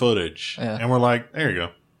extra footage. Yeah. And we're like, there you go.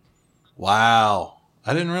 Wow.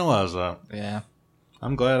 I didn't realize that. Yeah.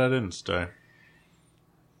 I'm glad I didn't stay.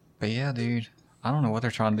 But yeah, dude. I don't know what they're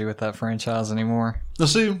trying to do with that franchise anymore. Now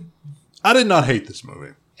see, I did not hate this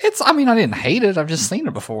movie. I mean, I didn't hate it. I've just seen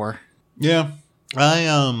it before. Yeah.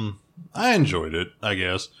 I enjoyed it, I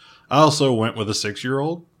guess. I also went with a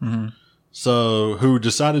 6-year-old, so who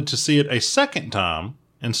decided to see it a second time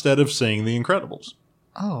instead of seeing The Incredibles.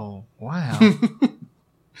 Oh, wow.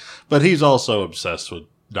 But he's also obsessed with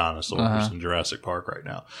dinosaurs in Jurassic Park right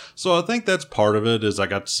now. So I think that's part of it, is I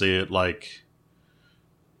got to see it like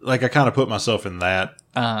I kind of put myself in that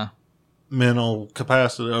mental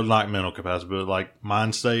capacity, or not mental capacity, but like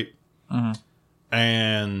mind state.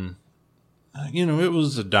 And, it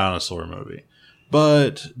was a dinosaur movie.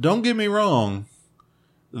 But don't get me wrong,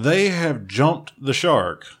 they have jumped the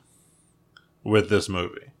shark with this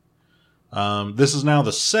movie. This is now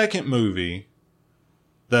the second movie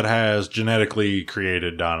that has genetically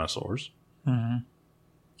created dinosaurs.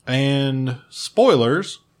 And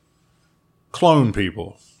spoilers, clone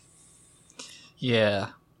people.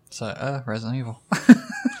 Yeah. So, Resident Evil.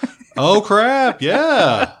 Oh, crap.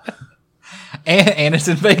 Yeah. And it's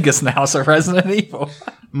in Vegas now, so Resident Evil.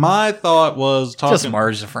 My thought was Just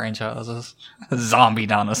merge the franchises. Zombie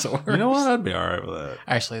dinosaurs. You know what? I'd be all right with that.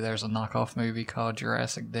 Actually, there's a knockoff movie called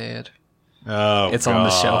Jurassic Dead. Oh, it's on the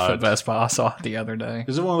shelf at Best Buy. I saw it the other day.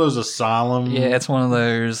 Is it one of those asylum? Yeah, it's one of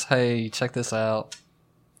those, hey, check this out.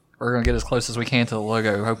 We're going to get as close as we can to the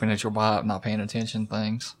logo, hoping that you'll buy it, not paying attention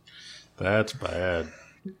things. That's bad.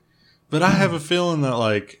 But I have a feeling that,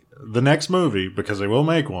 like, the next movie, because they will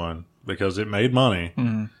make one, because it made money,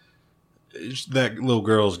 that little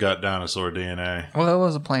girl's got dinosaur DNA. Well, it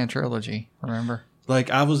was a planned trilogy, remember?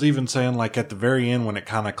 Like, I was even saying, like, at the very end when it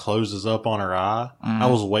kind of closes up on her eye, I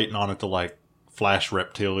was waiting on it to, like, flash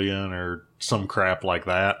reptilian or some crap like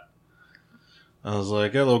that. I was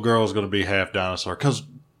like, that little girl's going to be half dinosaur. Because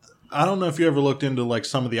I don't know if you ever looked into, like,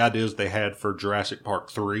 some of the ideas they had for Jurassic Park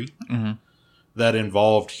 3 that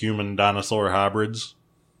involved human-dinosaur hybrids.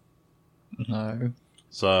 No.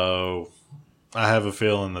 So, I have a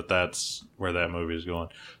feeling that that's where that movie is going.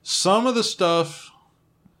 Some of the stuff...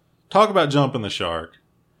 Talk about jumping the shark.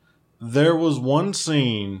 There was one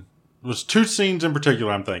scene... There was two scenes in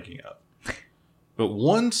particular I'm thinking of. But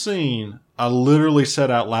one scene, I literally said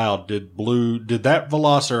out loud, did that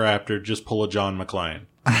Velociraptor just pull a John McClane?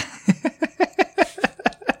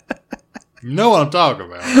 You know what I'm talking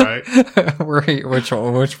about, right?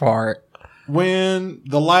 Which part? When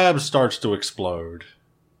the lab starts to explode,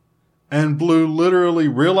 and Blue literally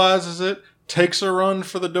realizes it, takes a run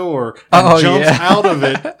for the door, and jumps out of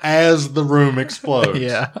it as the room explodes.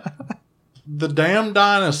 Yeah. The damn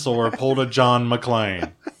dinosaur pulled a John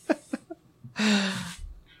McClane.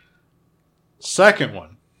 Second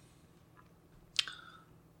one,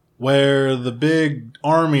 where the big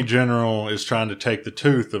army general is trying to take the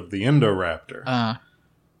tooth of the Indoraptor.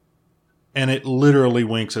 And it literally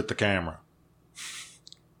winks at the camera.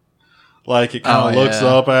 Like, it kind of looks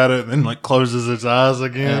up at it and then, like, closes its eyes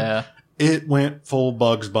again. Yeah. It went full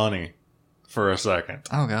Bugs Bunny for a second.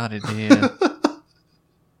 Oh, God, it did.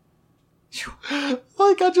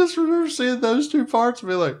 Like, I just remember seeing those two parts and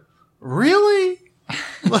be like, really?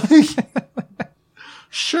 Like,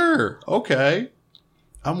 sure, okay.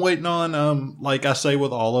 I'm waiting on, like I say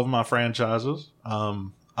with all of my franchises, I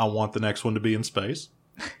want the next one to be in space.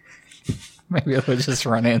 Maybe we'll just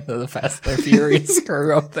run into the Fast and the Furious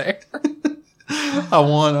crew up there. I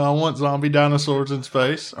want zombie dinosaurs in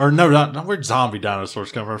space. Or no, not where'd zombie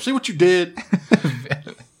dinosaurs come from? See what you did?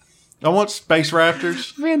 I want space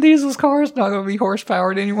raptors. Vin Diesel's car is not going to be horse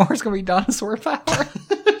powered anymore. It's going to be dinosaur powered.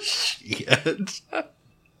 Shit.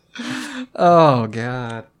 Oh,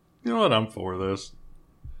 God. You know what? I'm for this.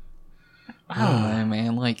 I don't know,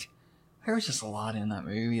 man. Like, there was just a lot in that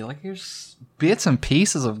movie. Like, there's bits and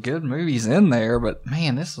pieces of good movies in there, but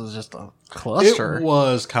man, this was just a cluster. It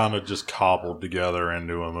was kind of just cobbled together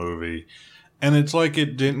into a movie. And it's like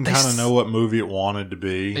it didn't kind of know what movie it wanted to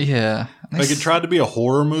be. Yeah. Like, it tried to be a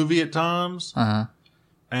horror movie at times.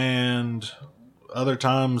 And other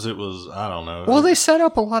times it was, I don't know. Well, they set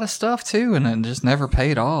up a lot of stuff, too, and it just never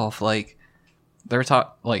paid off. Like,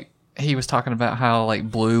 he was talking about how,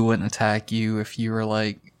 like, Blue wouldn't attack you if you were,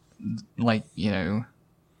 like, you know,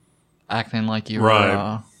 acting like you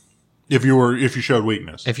were... If you showed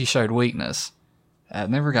weakness. If you showed weakness. That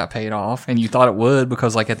never got paid off, and you thought it would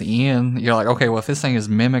because, like, at the end, you're like, okay, well, if this thing is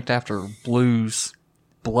mimicked after Blue's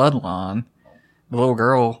bloodline, the little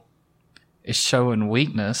girl is showing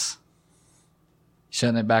weakness.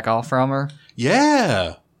 Shouldn't it back off from her?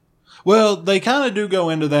 Yeah. Well, they kind of do go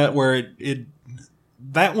into that where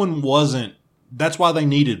that one wasn't... That's why they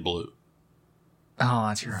needed Blue. Oh,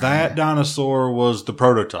 that's right. That dinosaur was the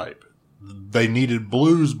prototype. They needed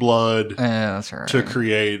Blue's blood that's right. to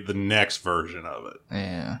create the next version of it.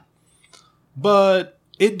 Yeah. But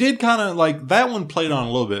It did kind of, like, that one played on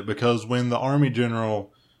a little bit because when the Army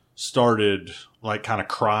General started, like, kind of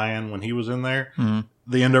crying when he was in there,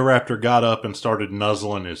 the Indoraptor got up and started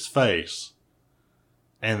nuzzling his face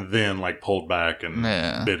and then, like, pulled back and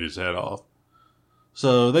bit his head off.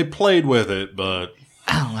 So they played with it, but...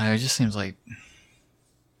 I don't know. It just seems like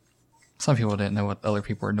some people didn't know what other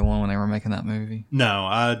people were doing when they were making that movie.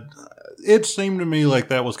 No, it seemed to me like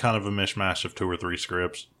that was kind of a mishmash of 2 or 3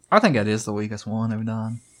 scripts. I think that is the weakest one they've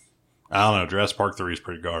done. I don't know. Jurassic Park 3 is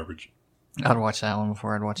pretty garbage. I'd watch that one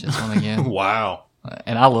before I'd watch this one again. Wow.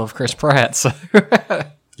 And I love Chris Pratt, so...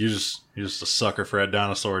 You're just a sucker for a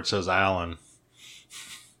dinosaur that says Alan.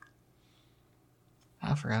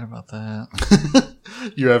 I forgot about that.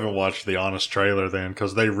 You haven't watched the Honest trailer then,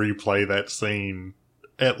 because they replay that scene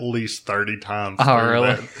at least 30 times. Oh,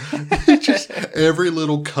 really? Just every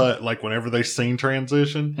little cut, like whenever they scene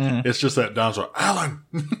transition, it's just that dinosaur, Alan!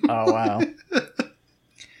 Oh, wow.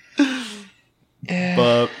 Yeah.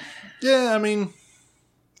 But, yeah, I mean,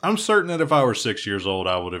 I'm certain that if I were 6 years old,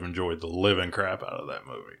 I would have enjoyed the living crap out of that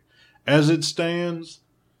movie. As it stands,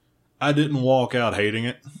 I didn't walk out hating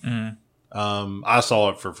it. I saw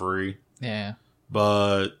it for free. Yeah.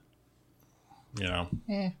 But, you know.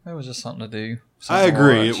 Yeah, it was just something to do. I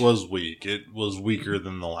agree. It was weak. It was weaker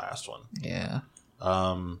than the last one. Yeah.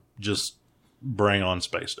 Just bring on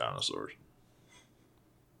space dinosaurs.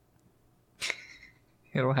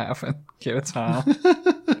 It'll happen. Give it time.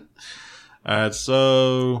 Alright,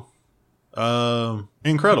 so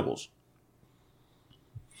Incredibles.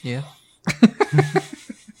 Yeah.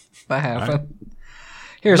 That happened.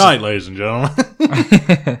 Here's night, ladies and gentlemen.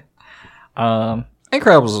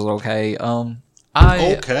 Incredibles is okay.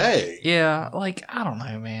 Okay. Yeah, like, I don't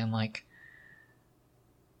know, man. Like,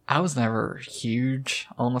 I was never huge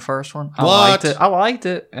on the first one. I liked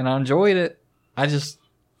it, and I enjoyed it.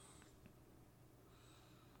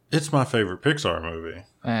 It's my favorite Pixar movie.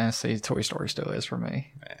 See, Toy Story still is for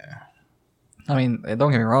me. Yeah. I mean,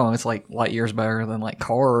 don't get me wrong. It's like light years better than like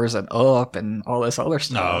Cars and Up and all this other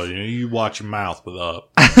stuff. No, you watch your mouth with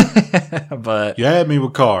Up. But you had me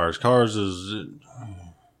with Cars. Cars is...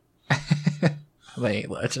 They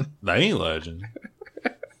ain't legend. They ain't legend.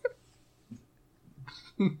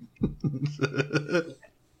 I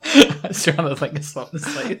was trying to think of something to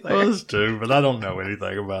say there. I was too, but I don't know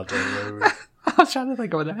anything about that movie. I was trying to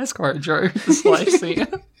think of a NASCAR joke. This like scene.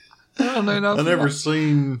 I don't know nothing. I've never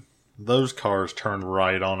seen those cars turn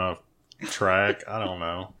right on a track. I don't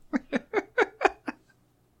know.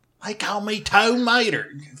 They call me Toe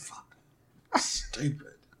Mater. You fucking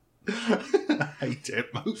stupid. I hate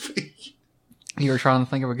that movie. You were trying to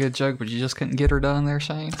think of a good joke, but you just couldn't get her done there,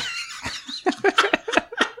 Shane.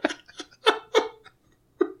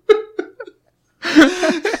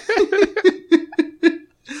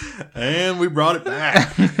 And we brought it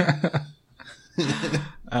back.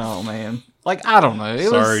 Oh, man. Like, I don't know.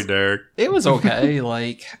 Sorry, Derek. It was okay.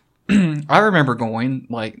 Like, I remember going,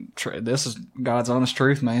 like, this is God's honest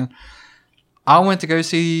truth, man. I went to go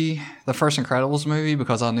see the first Incredibles movie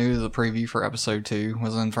because I knew the preview for episode 2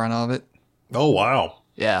 was in front of it. Oh, wow.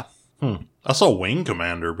 Yeah. I saw Wing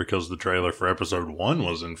Commander because the trailer for episode 1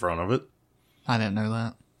 was in front of it. I didn't know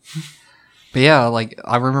that. But yeah, like,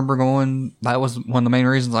 I remember going, that was one of the main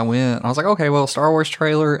reasons I went. I was like, okay, well, Star Wars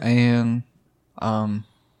trailer and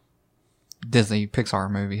Disney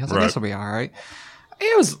Pixar movie. I was like, this will be alright.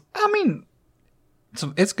 It was, I mean,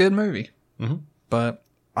 it's a good movie. Mm-hmm. But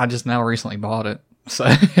I just now recently bought it. So,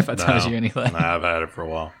 if that tells you anything. Nah, I've had it for a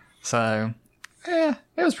while. So, yeah,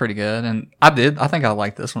 it was pretty good. And I think I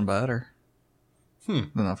liked this one better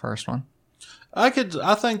than the first one. I think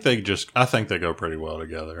they go pretty well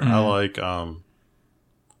together. Mm-hmm.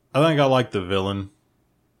 I think I like the villain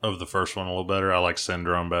of the first one a little better. I like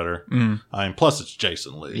Syndrome better. Plus it's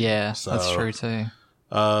Jason Lee. Yeah, so, that's true too.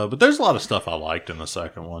 But there's a lot of stuff I liked in the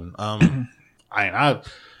second one.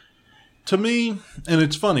 To me, and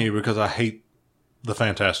it's funny because I hate the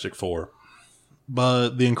Fantastic Four,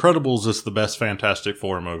 but The Incredibles is the best Fantastic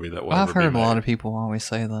Four movie that will ever be made. I've heard a lot of people always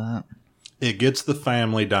say that. It gets the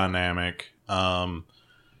family dynamic. A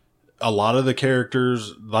lot of the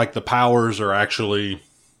characters, like the powers, are actually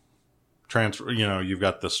transfer. You know, you've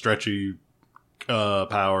got the stretchy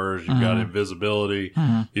powers, you've got invisibility,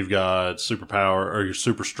 you've got superpower or your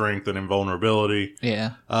super strength and invulnerability.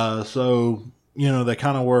 Yeah. So you know they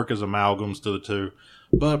kind of work as amalgams to the two.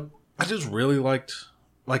 But I just really liked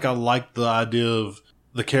the idea of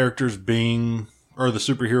the characters being, or the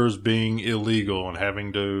superheroes being, illegal and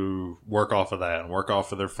having to work off of that and work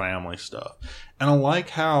off of their family stuff. And I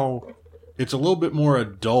like how it's a little bit more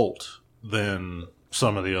adult than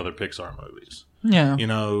some of the other Pixar movies. Yeah. You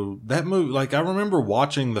know, that movie, like, I remember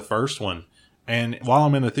watching the first one, and while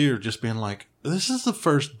I'm in the theater, just being like, this is the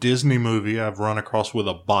first Disney movie I've run across with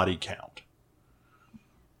a body count.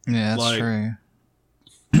 Yeah, that's true.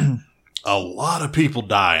 A lot of people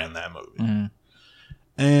die in that movie. Mm-hmm.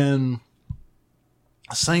 And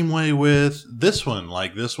same way with this one.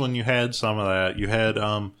 Like, this one, you had some of that. You had,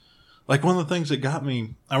 like, one of the things that got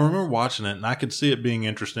me, I remember watching it, and I could see it being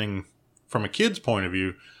interesting from a kid's point of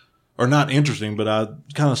view. Or not interesting, but I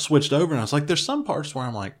kind of switched over, and I was like, there's some parts where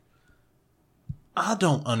I'm like, I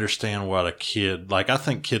don't understand what a kid, like, I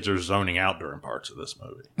think kids are zoning out during parts of this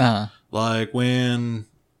movie. Like, when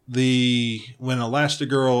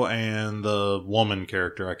Elastigirl and the woman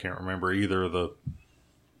character, I can't remember either of the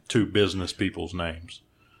two business people's names,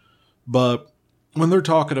 but when they're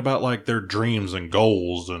talking about, like, their dreams and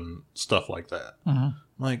goals and stuff like that,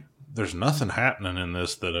 like, there's nothing happening in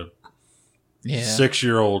this that a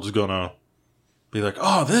 6-year-old's gonna be like,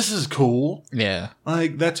 oh, this is cool. Yeah.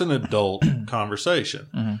 Like, that's an adult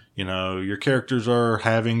conversation. You know, your characters are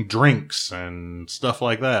having drinks and stuff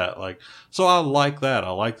like that. Like, so I like that.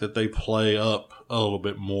 I like that they play up a little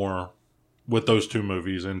bit more with those two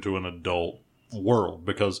movies into an adult world,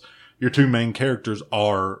 because your two main characters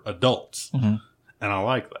are adults. And I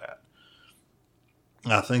like that.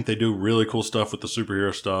 I think they do really cool stuff with the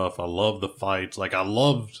superhero stuff. I love the fights. Like, I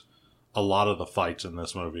loved a lot of the fights in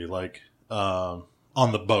this movie, like on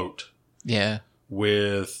the boat. Yeah.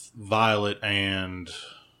 With Violet and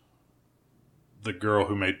the girl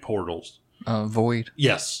who made portals. Void.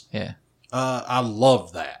 Yes. Yeah. I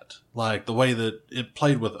love that. Like, the way that it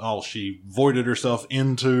played with, she voided herself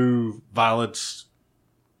into Violet's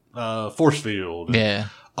force field. Yeah.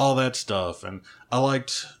 All that stuff. And I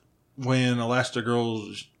liked when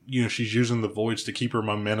Elastigirl, you know, she's using the voids to keep her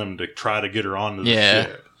momentum to try to get her onto the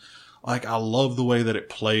ship. Like, I love the way that it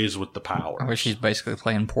plays with the power. Where she's basically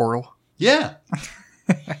playing Portal. Yeah.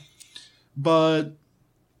 But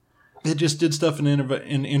it just did stuff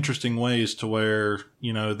in interesting ways to where,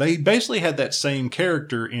 you know, they basically had that same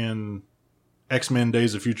character in X-Men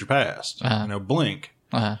Days of Future Past. You know, Blink.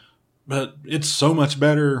 But it's so much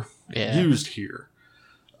better used here.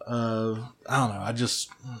 I don't know.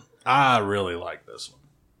 I really like this one.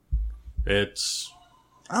 I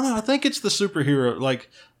don't know. I think it's the superhero, like,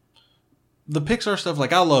 the Pixar stuff.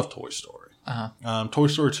 Like, I love Toy Story. Toy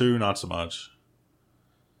Story 2, not so much.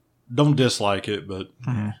 Don't dislike it, but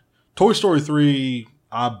Toy Story 3,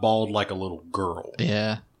 I bawled like a little girl.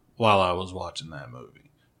 Yeah. While I was watching that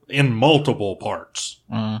movie. In multiple parts.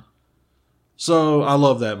 So, I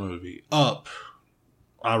love that movie. Up.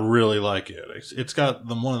 I really like it. It's got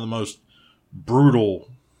one of the most brutal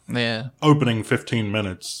opening 15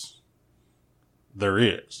 minutes there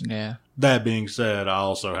is. Yeah. That being said, I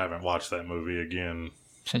also haven't watched that movie again.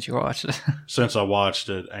 Since you watched it. Since I watched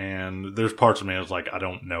it. And there's parts of me that's like, I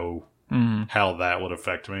don't know how that would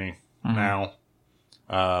affect me now.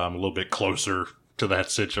 I'm a little bit closer to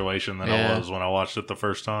that situation than I was when I watched it the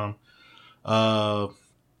first time.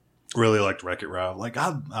 Really liked Wreck-It Ralph. Like,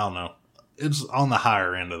 I don't know. It's on the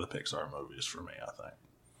higher end of the Pixar movies for me, I think.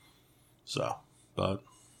 So, but,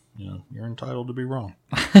 you know, you're entitled to be wrong.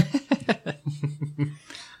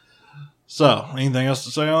 So, anything else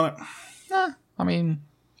to say on it? Nah, I mean,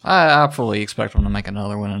 I fully expect them to make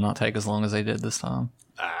another one and not take as long as they did this time.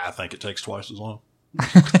 I think it takes twice as long.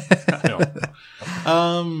 I don't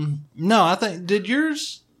know. No, I think, did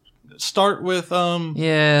yours start with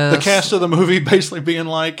the cast of the movie basically being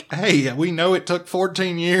like, hey, we know it took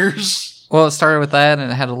 14 years? Well, it started with that, and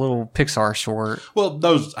it had a little Pixar short. Well,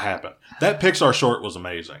 those happen. That Pixar short was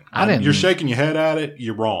amazing. You're shaking your head at it.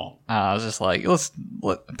 You're wrong. I was just like, let's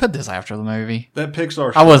put this after the movie. That Pixar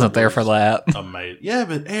short I wasn't there for that. Amazing. Yeah,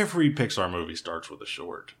 but every Pixar movie starts with a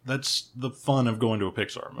short. That's the fun of going to a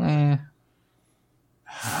Pixar movie.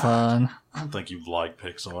 Fun. I don't think you like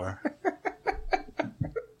Pixar.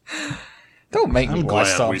 Don't make me watch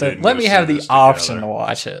something. Let me have the option to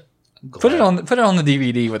watch it. Put it on the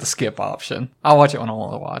DVD with a skip option. I'll watch it when I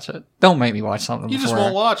want to watch it. Don't make me watch something. You just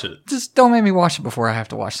won't watch it. Just don't make me watch it before I have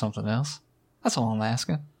to watch something else. That's all I'm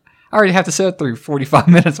asking. I already have to sit through 45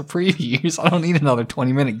 minutes of previews. I don't need another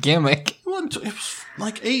 20-minute gimmick. It was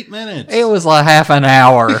like 8 minutes. It was like half an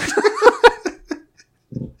hour.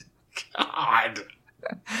 God.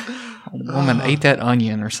 A woman ate that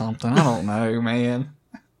onion or something. I don't know, man.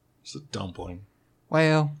 It's a dumpling.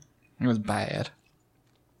 Well, it was bad.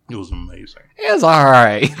 It was amazing. It was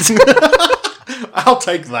alright. I'll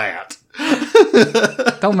take that.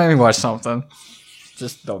 Don't make me watch something.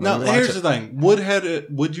 Just don't make me watch it. Now, here's the thing.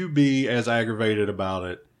 Would you be as aggravated about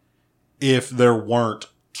it if there weren't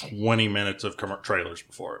 20 minutes of trailers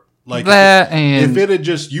before it? Like that, and if it had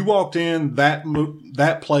just you walked in,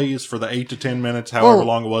 that plays for the 8 to 10 minutes, however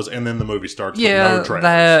long it was, and then the movie starts. Yeah, with no trailers.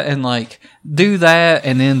 that and like do that,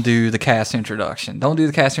 and then do the cast introduction. Don't do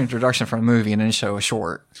the cast introduction for a movie and then show a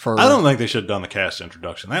short. I don't think they should have done the cast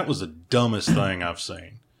introduction. That was the dumbest thing I've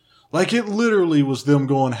seen. Like it literally was them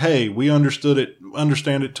going, "Hey, we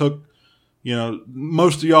understand it took."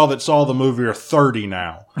 Most of y'all that saw the movie are 30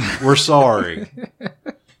 now. We're sorry. And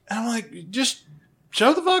I'm like, just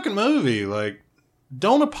show the fucking movie. Like,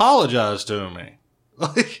 don't apologize to me.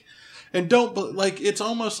 Like, and don't, like, it's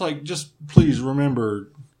almost like, just please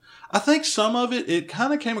remember. I think some of it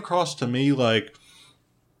kind of came across to me like,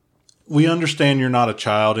 we understand you're not a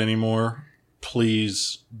child anymore.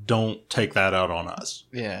 Please don't take that out on us.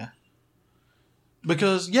 Yeah.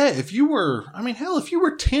 Because, if you were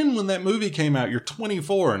 10 when that movie came out, you're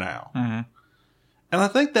 24 now. Mm-hmm. And I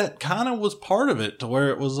think that kind of was part of it, to where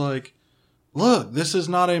it was like, look, this is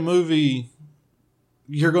not a movie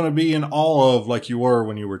you're going to be in awe of like you were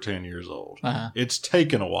when you were 10 years old. Uh-huh. It's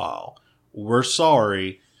taken a while. We're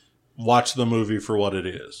sorry. Watch the movie for what it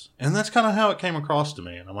is. And that's kind of how it came across to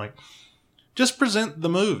me. And I'm like, just present the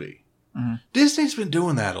movie. Mm-hmm. Disney's been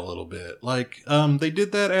doing that a little bit. Like, they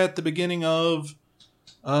did that at the beginning of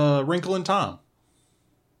Wrinkle in Time.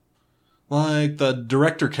 Like, the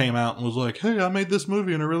director came out and was like, hey, I made this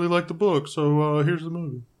movie and I really like the book, so here's the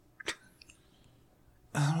movie.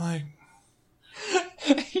 And I'm like...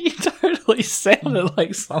 You totally sounded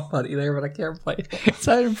like somebody there, but I can't play. It's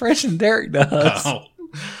that impression Derek does. Oh.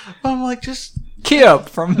 I'm like, just... Kip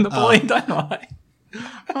from Napoleon Dynamite.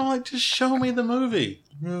 I'm like, just show me the movie.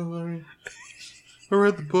 I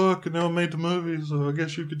read the book and now I made the movie, so I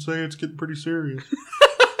guess you could say it's getting pretty serious.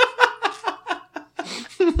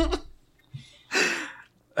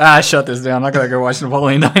 Shut this down. I'm not going to go watch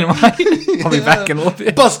Napoleon Dynamite. I'll be back in a little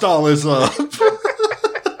bit. Bust all this up.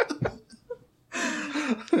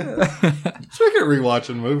 Speaking of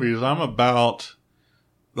rewatching movies, I'm about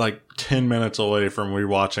like 10 minutes away from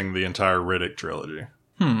rewatching the entire Riddick trilogy.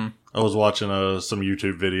 I was watching some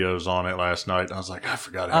YouTube videos on it last night, and I was like, I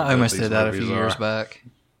forgot how I almost these did that a movies few are. years back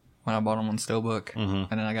when I bought them on Steelbook. And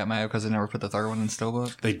then I got mad because they never put the third one in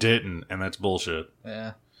Steelbook. They didn't, and that's bullshit.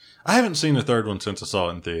 Yeah. I haven't seen the third one since I saw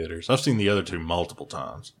it in theaters. I've seen the other two multiple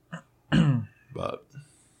times. But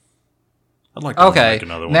I'd like to make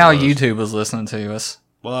another one. Now of those. YouTube is listening to us.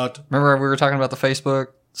 What? Remember we were talking about the Facebook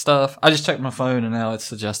stuff? I just checked my phone and now it's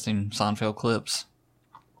suggesting Seinfeld clips.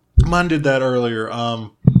 Mine did that earlier.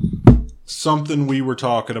 Something we were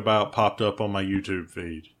talking about popped up on my YouTube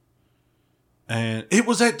feed. And it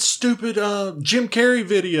was that stupid Jim Carrey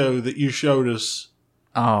video that you showed us.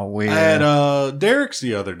 Oh, weird. At Derek's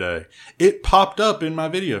the other day. It popped up in my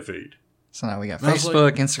video feed. So now we got And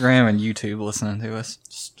Facebook, Instagram, and YouTube listening to us.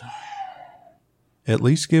 At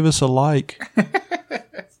least give us a like.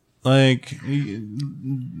 Like,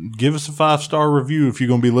 give us a 5-star review if you're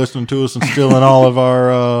going to be listening to us and stealing all of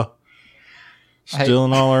our...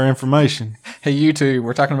 Stealing all our information. Hey, YouTube,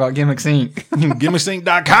 we're talking about Gimmicks Inc.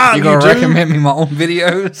 GimmicksInc.com. You gonna recommend me my own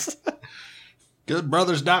videos?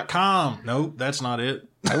 Goodbrothers.com. Nope, that's not it.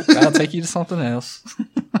 Nope, I'll take you to something else.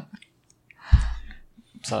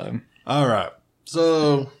 So. All right.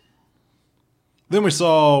 So, then we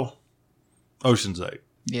saw Ocean's 8.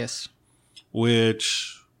 Yes.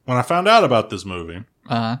 Which, when I found out about this movie,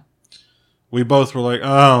 we both were like,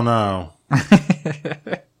 oh no.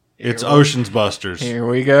 It's Ocean's Busters. Here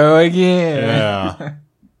we go again.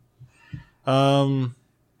 Yeah.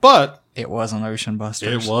 But it wasn't Ocean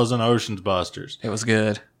Busters. It wasn't Ocean's Busters. It was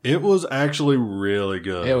good. It was actually really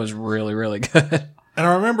good. It was really, really good. And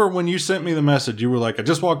I remember when you sent me the message, you were like, I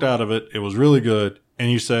just walked out of it. It was really good.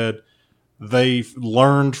 And you said they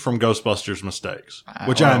learned from Ghostbusters mistakes,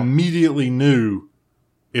 which I immediately knew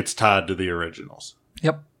it's tied to the originals.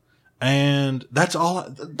 Yep. And that's all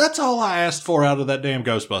I asked for out of that damn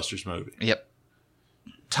Ghostbusters movie. Yep.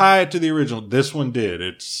 Tie it to the original. This one did.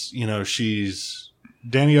 It's, she's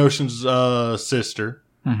Danny Ocean's sister.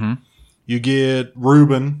 Mm-hmm. You get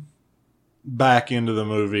Ruben back into the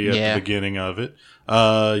movie at the beginning of it.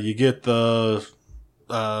 You get the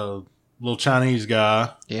little Chinese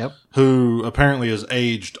guy. Yep. Who apparently has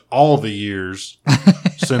aged all the years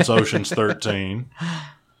since Ocean's 13.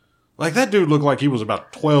 Like, that dude looked like he was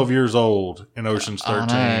about 12 years old in Ocean's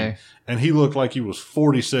 13. And he looked like he was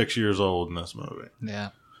 46 years old in this movie. Yeah.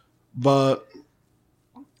 But,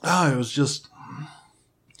 it was just...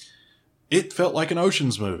 It felt like an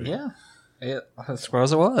Ocean's movie. Yeah. As far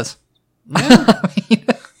as it was. Yeah.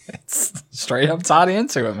 It's straight up tied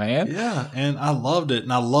into it, man. Yeah, and I loved it.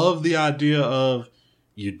 And I love the idea of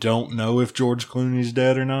you don't know if George Clooney's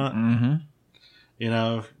dead or not. Mm-hmm.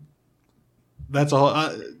 that's all.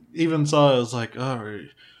 I even saw it was like, oh,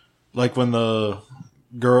 like when the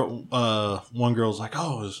girl, one girl's like,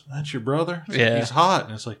 oh, is that your brother? It's like, he's hot.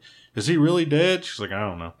 And it's like, is he really dead? She's like, I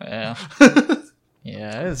don't know. Yeah.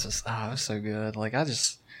 Yeah, it's just, it was so good. Like,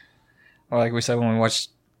 like we said when we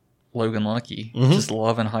watched Logan Lucky, just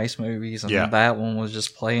loving heist movies. And that one was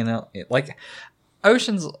just playing out. Like,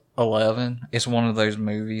 Ocean's 11 is one of those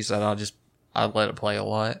movies that I let it play a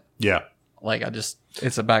lot. Yeah. Like,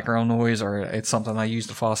 it's a background noise or it's something I use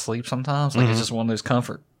to fall asleep sometimes. Like, it's just one of those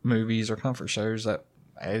comfort movies or comfort shows that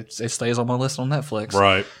it stays on my list on Netflix.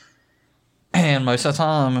 Right. And most of the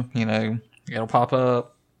time, it'll pop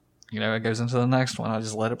up. It goes into the next one. I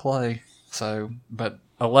just let it play. So, but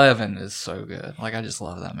 11 is so good. Like, I just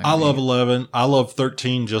love that movie. I love 11. I love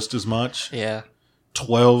 13 just as much. Yeah.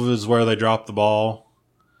 12 is where they drop the ball.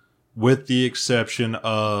 With the exception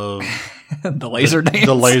of the laser dance.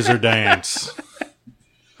 The laser dance.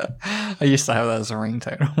 I used to have that as a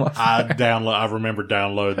ringtone on my phone. I remember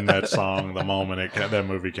downloading that song the moment that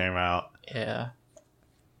movie came out. Yeah.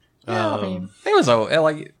 Yeah, I mean, it was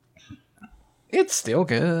like it's still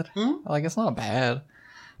good. Like, it's not bad,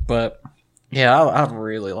 but yeah, I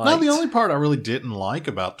really liked. No, the only part I really didn't like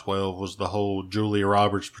about 12 was the whole Julia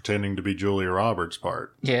Roberts pretending to be Julia Roberts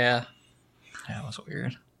part. Yeah, that was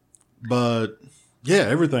weird. But yeah,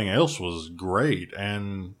 everything else was great,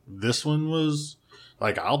 and this one was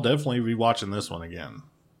like, I'll definitely be watching this one again.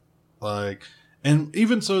 Like, and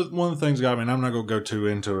even so, one of the things got me, and I'm not going to go too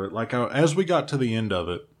into it. Like, as we got to the end of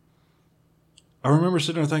it, I remember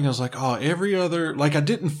sitting there thinking, I was like, oh, every other, like, I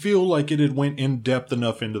didn't feel like it had went in depth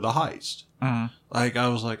enough into the heist. Like, I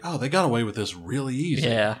was like, oh, they got away with this really easy.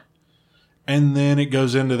 Yeah. And then it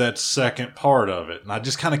goes into that second part of it. And I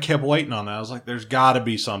just kind of kept waiting on that. I was like, there's got to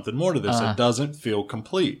be something more to this. It doesn't feel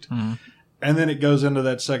complete. And then it goes into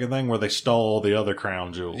that second thing where they stole all the other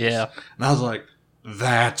crown jewels. Yeah. And I was like,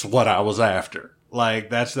 that's what I was after. Like,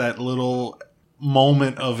 that's that little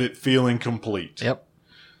moment of it feeling complete. Yep.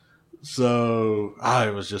 So,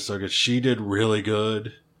 it was just so good. She did really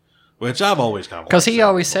good, which I've always kind of... Because he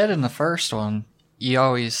always said in the first one, you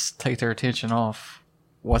always take their attention off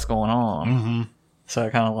what's going on. So,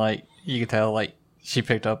 kind of like, you could tell, like, she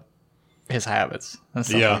picked up his habits and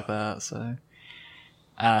stuff like that. So,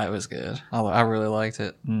 it was good. I really liked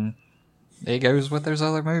it. And it goes with those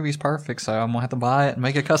other movies perfect. So, I'm going to have to buy it and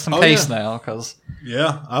make a custom case now. Cause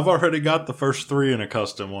yeah, I've already got the first 3 in a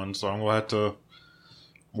custom one. So, I'm going to have to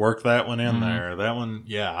work that one in there. That one,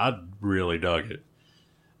 yeah, I really dug it.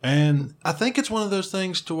 And I think it's one of those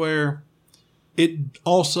things to where it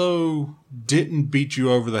also didn't beat you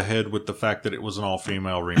over the head with the fact that it was an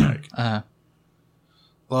all-female remake.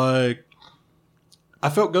 Like, I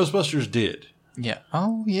felt Ghostbusters did. Yeah.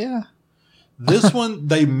 Oh, yeah. This one,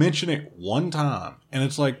 they mention it one time. And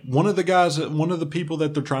it's like one of the people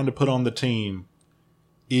that they're trying to put on the team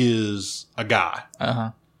is a guy.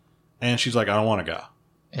 And she's like, I don't want a guy.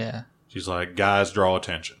 Yeah. She's like, guys draw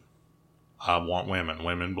attention. I want women.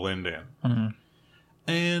 Women blend in.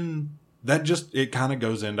 And that it kind of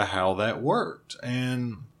goes into how that worked.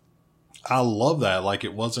 And I love that. Like,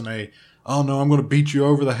 it wasn't oh no, I'm going to beat you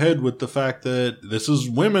over the head with the fact that this is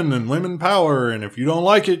women and women power. And if you don't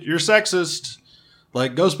like it, you're sexist.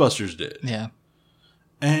 Like Ghostbusters did. Yeah.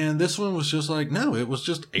 And this one was just like, no, it was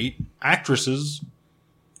just 8 actresses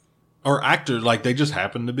or actors. Like, they just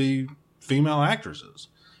happened to be female actresses.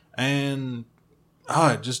 And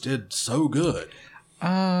it just did so good.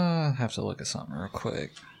 I have to look at something real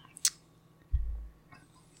quick.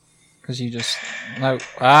 Because you just... No.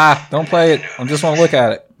 Don't play it. I just want to look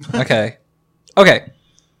at it. Okay. I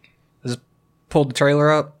just pulled the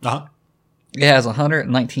trailer up. It has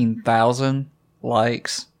 119,000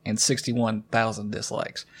 likes and 61,000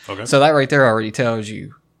 dislikes. Okay. So that right there already tells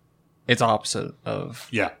you it's opposite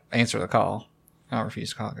of Answer the Call. I refuse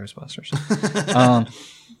to call it Ghostbusters.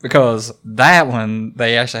 Because that one,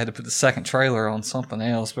 they actually had to put the second trailer on something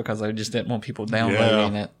else because they just didn't want people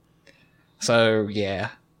downloading it. So, yeah,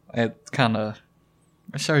 it kind of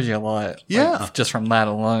shows you a lot. Yeah. Like, just from that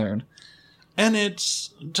alone. And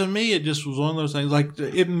to me, it just was one of those things, like,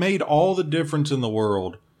 it made all the difference in the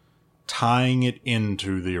world tying it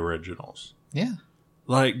into the originals. Yeah.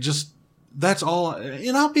 Like, just, that's all,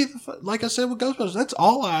 and I'll be, like I said with Ghostbusters, that's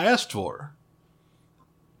all I asked for.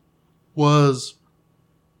 Was,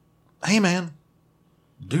 hey man,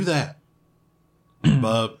 do that.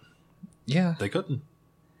 But yeah, they couldn't.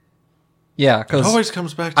 Yeah, because it always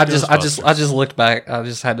comes back to I just looked back. I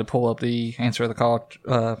just had to pull up the Answer the Call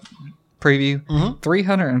preview.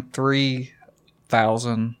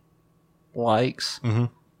 303,000 likes,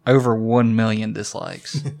 over 1 million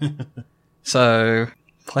dislikes. So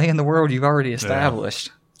Play in the world you've already established.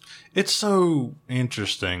 It's so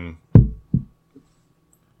interesting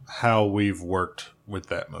how we've worked with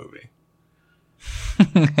that movie.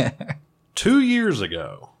 2 years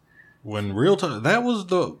ago, when Real Talk, that was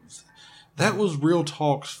Real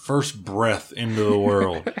Talk's first breath into the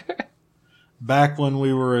world. Back when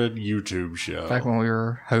we were a YouTube show. Back when we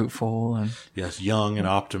were hopeful and yes, young and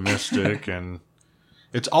optimistic, and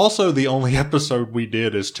it's also the only episode we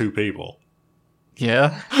did as two people.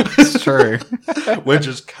 yeah, it's true. Which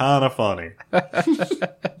is kind of funny.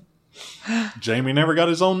 Jamie never got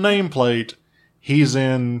his own nameplate. He's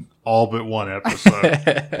in all but one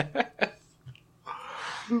episode.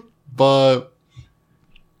 But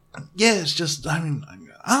yeah, it's just, I mean,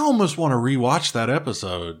 I almost want to rewatch that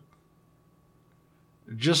episode.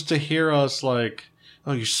 Just to hear us like,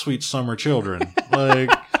 oh, you sweet summer children. Like,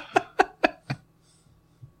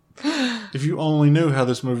 if you only knew how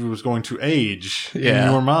this movie was going to age in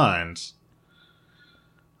your minds.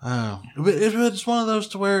 But it's one of those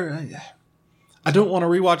to where I don't want to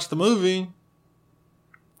rewatch the movie.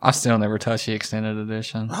 I still never touched the extended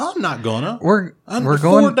edition. I'm not gonna. We're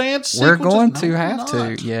going to have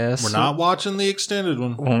to. Yes, we're not watching the extended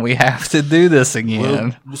one. When we have to do this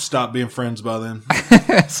again, we'll stop being friends by then.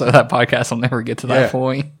 So that podcast will never get to that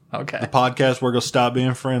point. Okay, the podcast we're gonna stop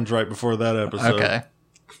being friends right before that episode. Okay,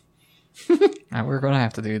 we're gonna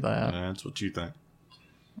have to do that. That's what you think.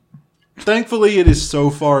 Thankfully, it is so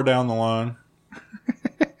far down the line.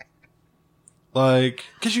 Like,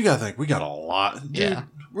 because you gotta think we got a lot. Dude,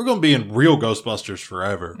 we're going to be in real Ghostbusters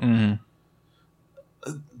forever.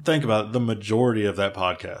 Mm-hmm. Think about it. The majority of that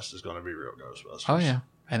podcast is going to be real Ghostbusters. Oh, yeah.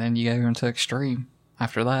 And then you go into Extreme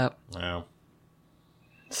after that. Yeah.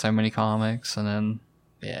 So many comics, and then,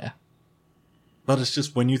 yeah. But it's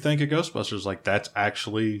just, when you think of Ghostbusters, like, that's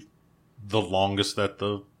actually the longest that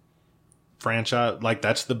the franchise, like,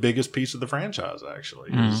 that's the biggest piece of the franchise,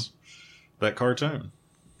 actually, is that cartoon.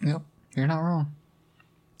 Yep. You're not wrong.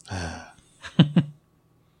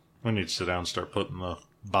 We need to sit down and start putting the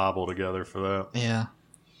Bible together for that. Yeah.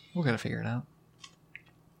 We'll gotta figure it out.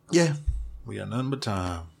 Yeah. We got nothing but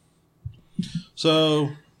time.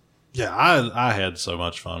 So, yeah, I had so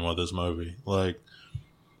much fun with this movie. Like,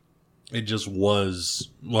 it just was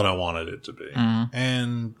what I wanted it to be. Mm-hmm.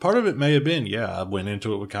 And part of it may have been, I went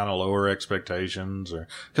into it with kind of lower expectations, or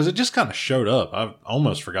because it just kind of showed up. I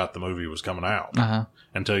almost forgot the movie was coming out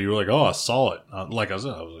until you were like, oh, I saw it. Like I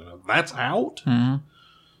said, I was like, that's out? Mm-hmm.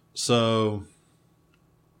 So,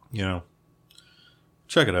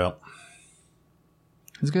 check it out.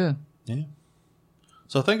 It's good. Yeah.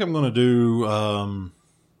 So I think I'm going to do, a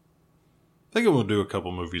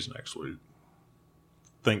couple movies next week. I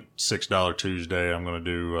think $6 Tuesday, I'm going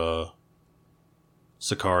to do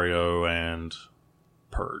Sicario and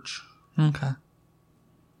Purge. Okay.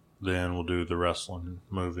 Then we'll do the wrestling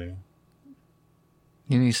movie.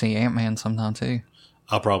 You need to see Ant-Man sometime, too.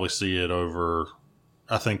 I'll probably see it over...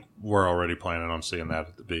 I think we're already planning on seeing that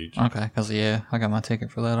at the beach. Okay, because, I got my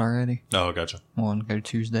ticket for that already. Oh, gotcha. We'll go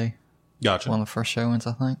Tuesday. Gotcha. One of the first showings,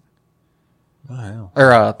 I think. Oh, hell.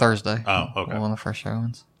 Or Thursday. Oh, okay. One of the first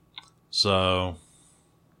showings. So,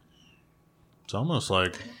 it's almost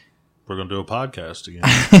like we're going to do a podcast again.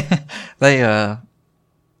 They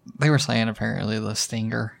were saying apparently the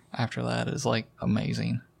stinger after that is, like,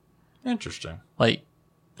 amazing. Interesting. Like,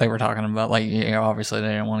 they were talking about, like, obviously they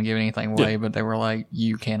didn't want to give anything away, but they were like,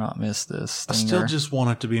 you cannot miss this stinger. I still just want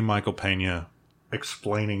it to be Michael Pena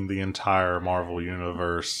explaining the entire Marvel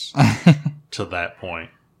Universe to that point.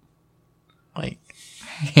 Like,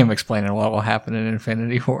 him explaining what will happen in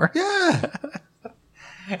Infinity War. Yeah.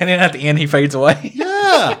 And then at the end, he fades away.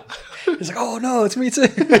 Yeah. He's like, oh, no, it's me too.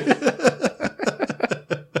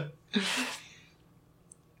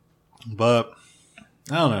 But,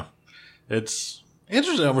 I don't know. It's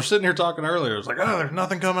interesting. We're sitting here talking earlier. It's like, oh, there's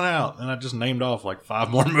nothing coming out. And I just named off like 5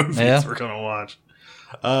 more movies we're going to watch.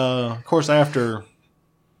 Of course, after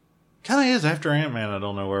Ant-Man, I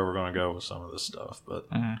don't know where we're going to go with some of this stuff. But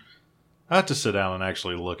I have to sit down and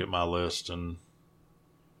actually look at my list and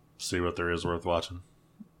see what there is worth watching.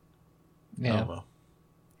 Yeah.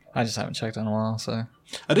 I just haven't checked in a while, so.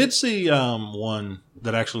 I did see one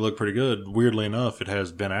that actually looked pretty good. Weirdly enough, it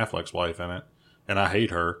has Ben Affleck's wife in it, and I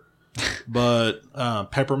hate her. But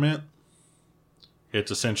Peppermint, it's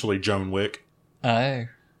essentially Joan Wick. Oh.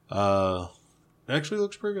 It actually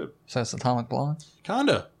looks pretty good. So it's Atomic Blonde?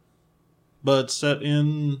 Kinda. But set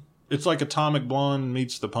in... It's like Atomic Blonde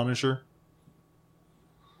meets The Punisher.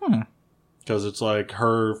 Because it's like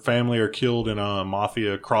her family are killed in a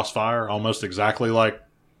mafia crossfire, almost exactly like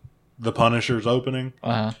The Punisher's opening.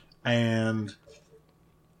 Uh-huh. And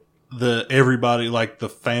everybody, like the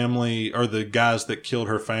family or the guys that killed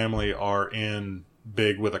her family are in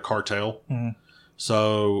big with a cartel. Mhm.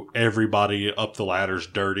 So everybody up the ladder's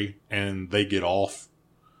dirty and they get off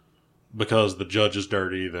because the judge is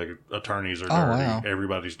dirty, the attorneys are dirty, wow.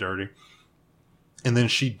 everybody's dirty. And then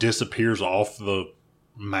she disappears off the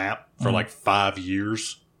map for like 5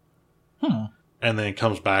 years. And then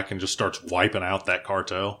comes back and just starts wiping out that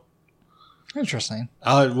cartel. Interesting.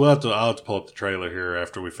 I'll have to pull up the trailer here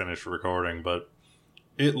after we finish recording, but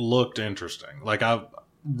it looked interesting. Like I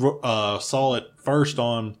saw it first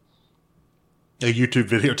on a YouTube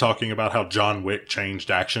video talking about how John Wick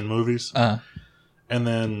changed action movies. And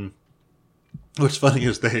then what's funny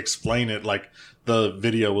is they explain it like the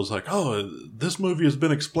video was like, oh, this movie has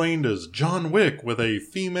been explained as John Wick with a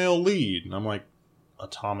female lead. And I'm like,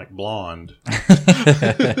 Atomic Blonde.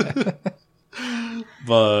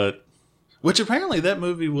 But, which apparently that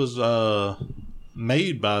movie was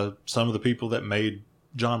made by some of the people that made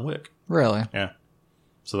John Wick. Really? Yeah.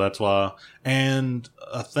 So that's why. And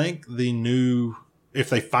I think if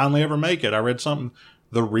they finally ever make it, I read something,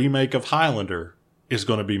 the remake of Highlander is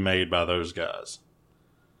going to be made by those guys.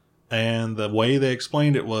 And the way they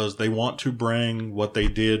explained it was they want to bring what they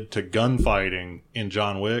did to gunfighting in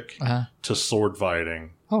John Wick to sword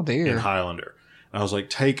fighting in Highlander. And I was like,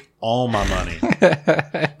 take all my money.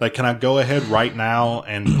 Like, can I go ahead right now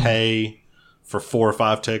and pay for 4 or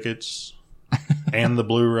 5 tickets and the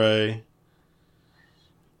Blu-ray?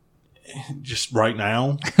 Just right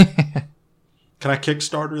now? Can I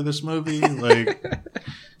Kickstarter this movie? Like,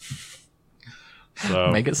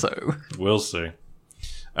 so Make it so. We'll see.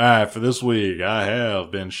 All right, for this week, I have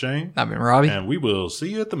been Shane. I've been Robbie. And we will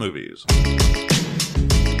see you at the movies.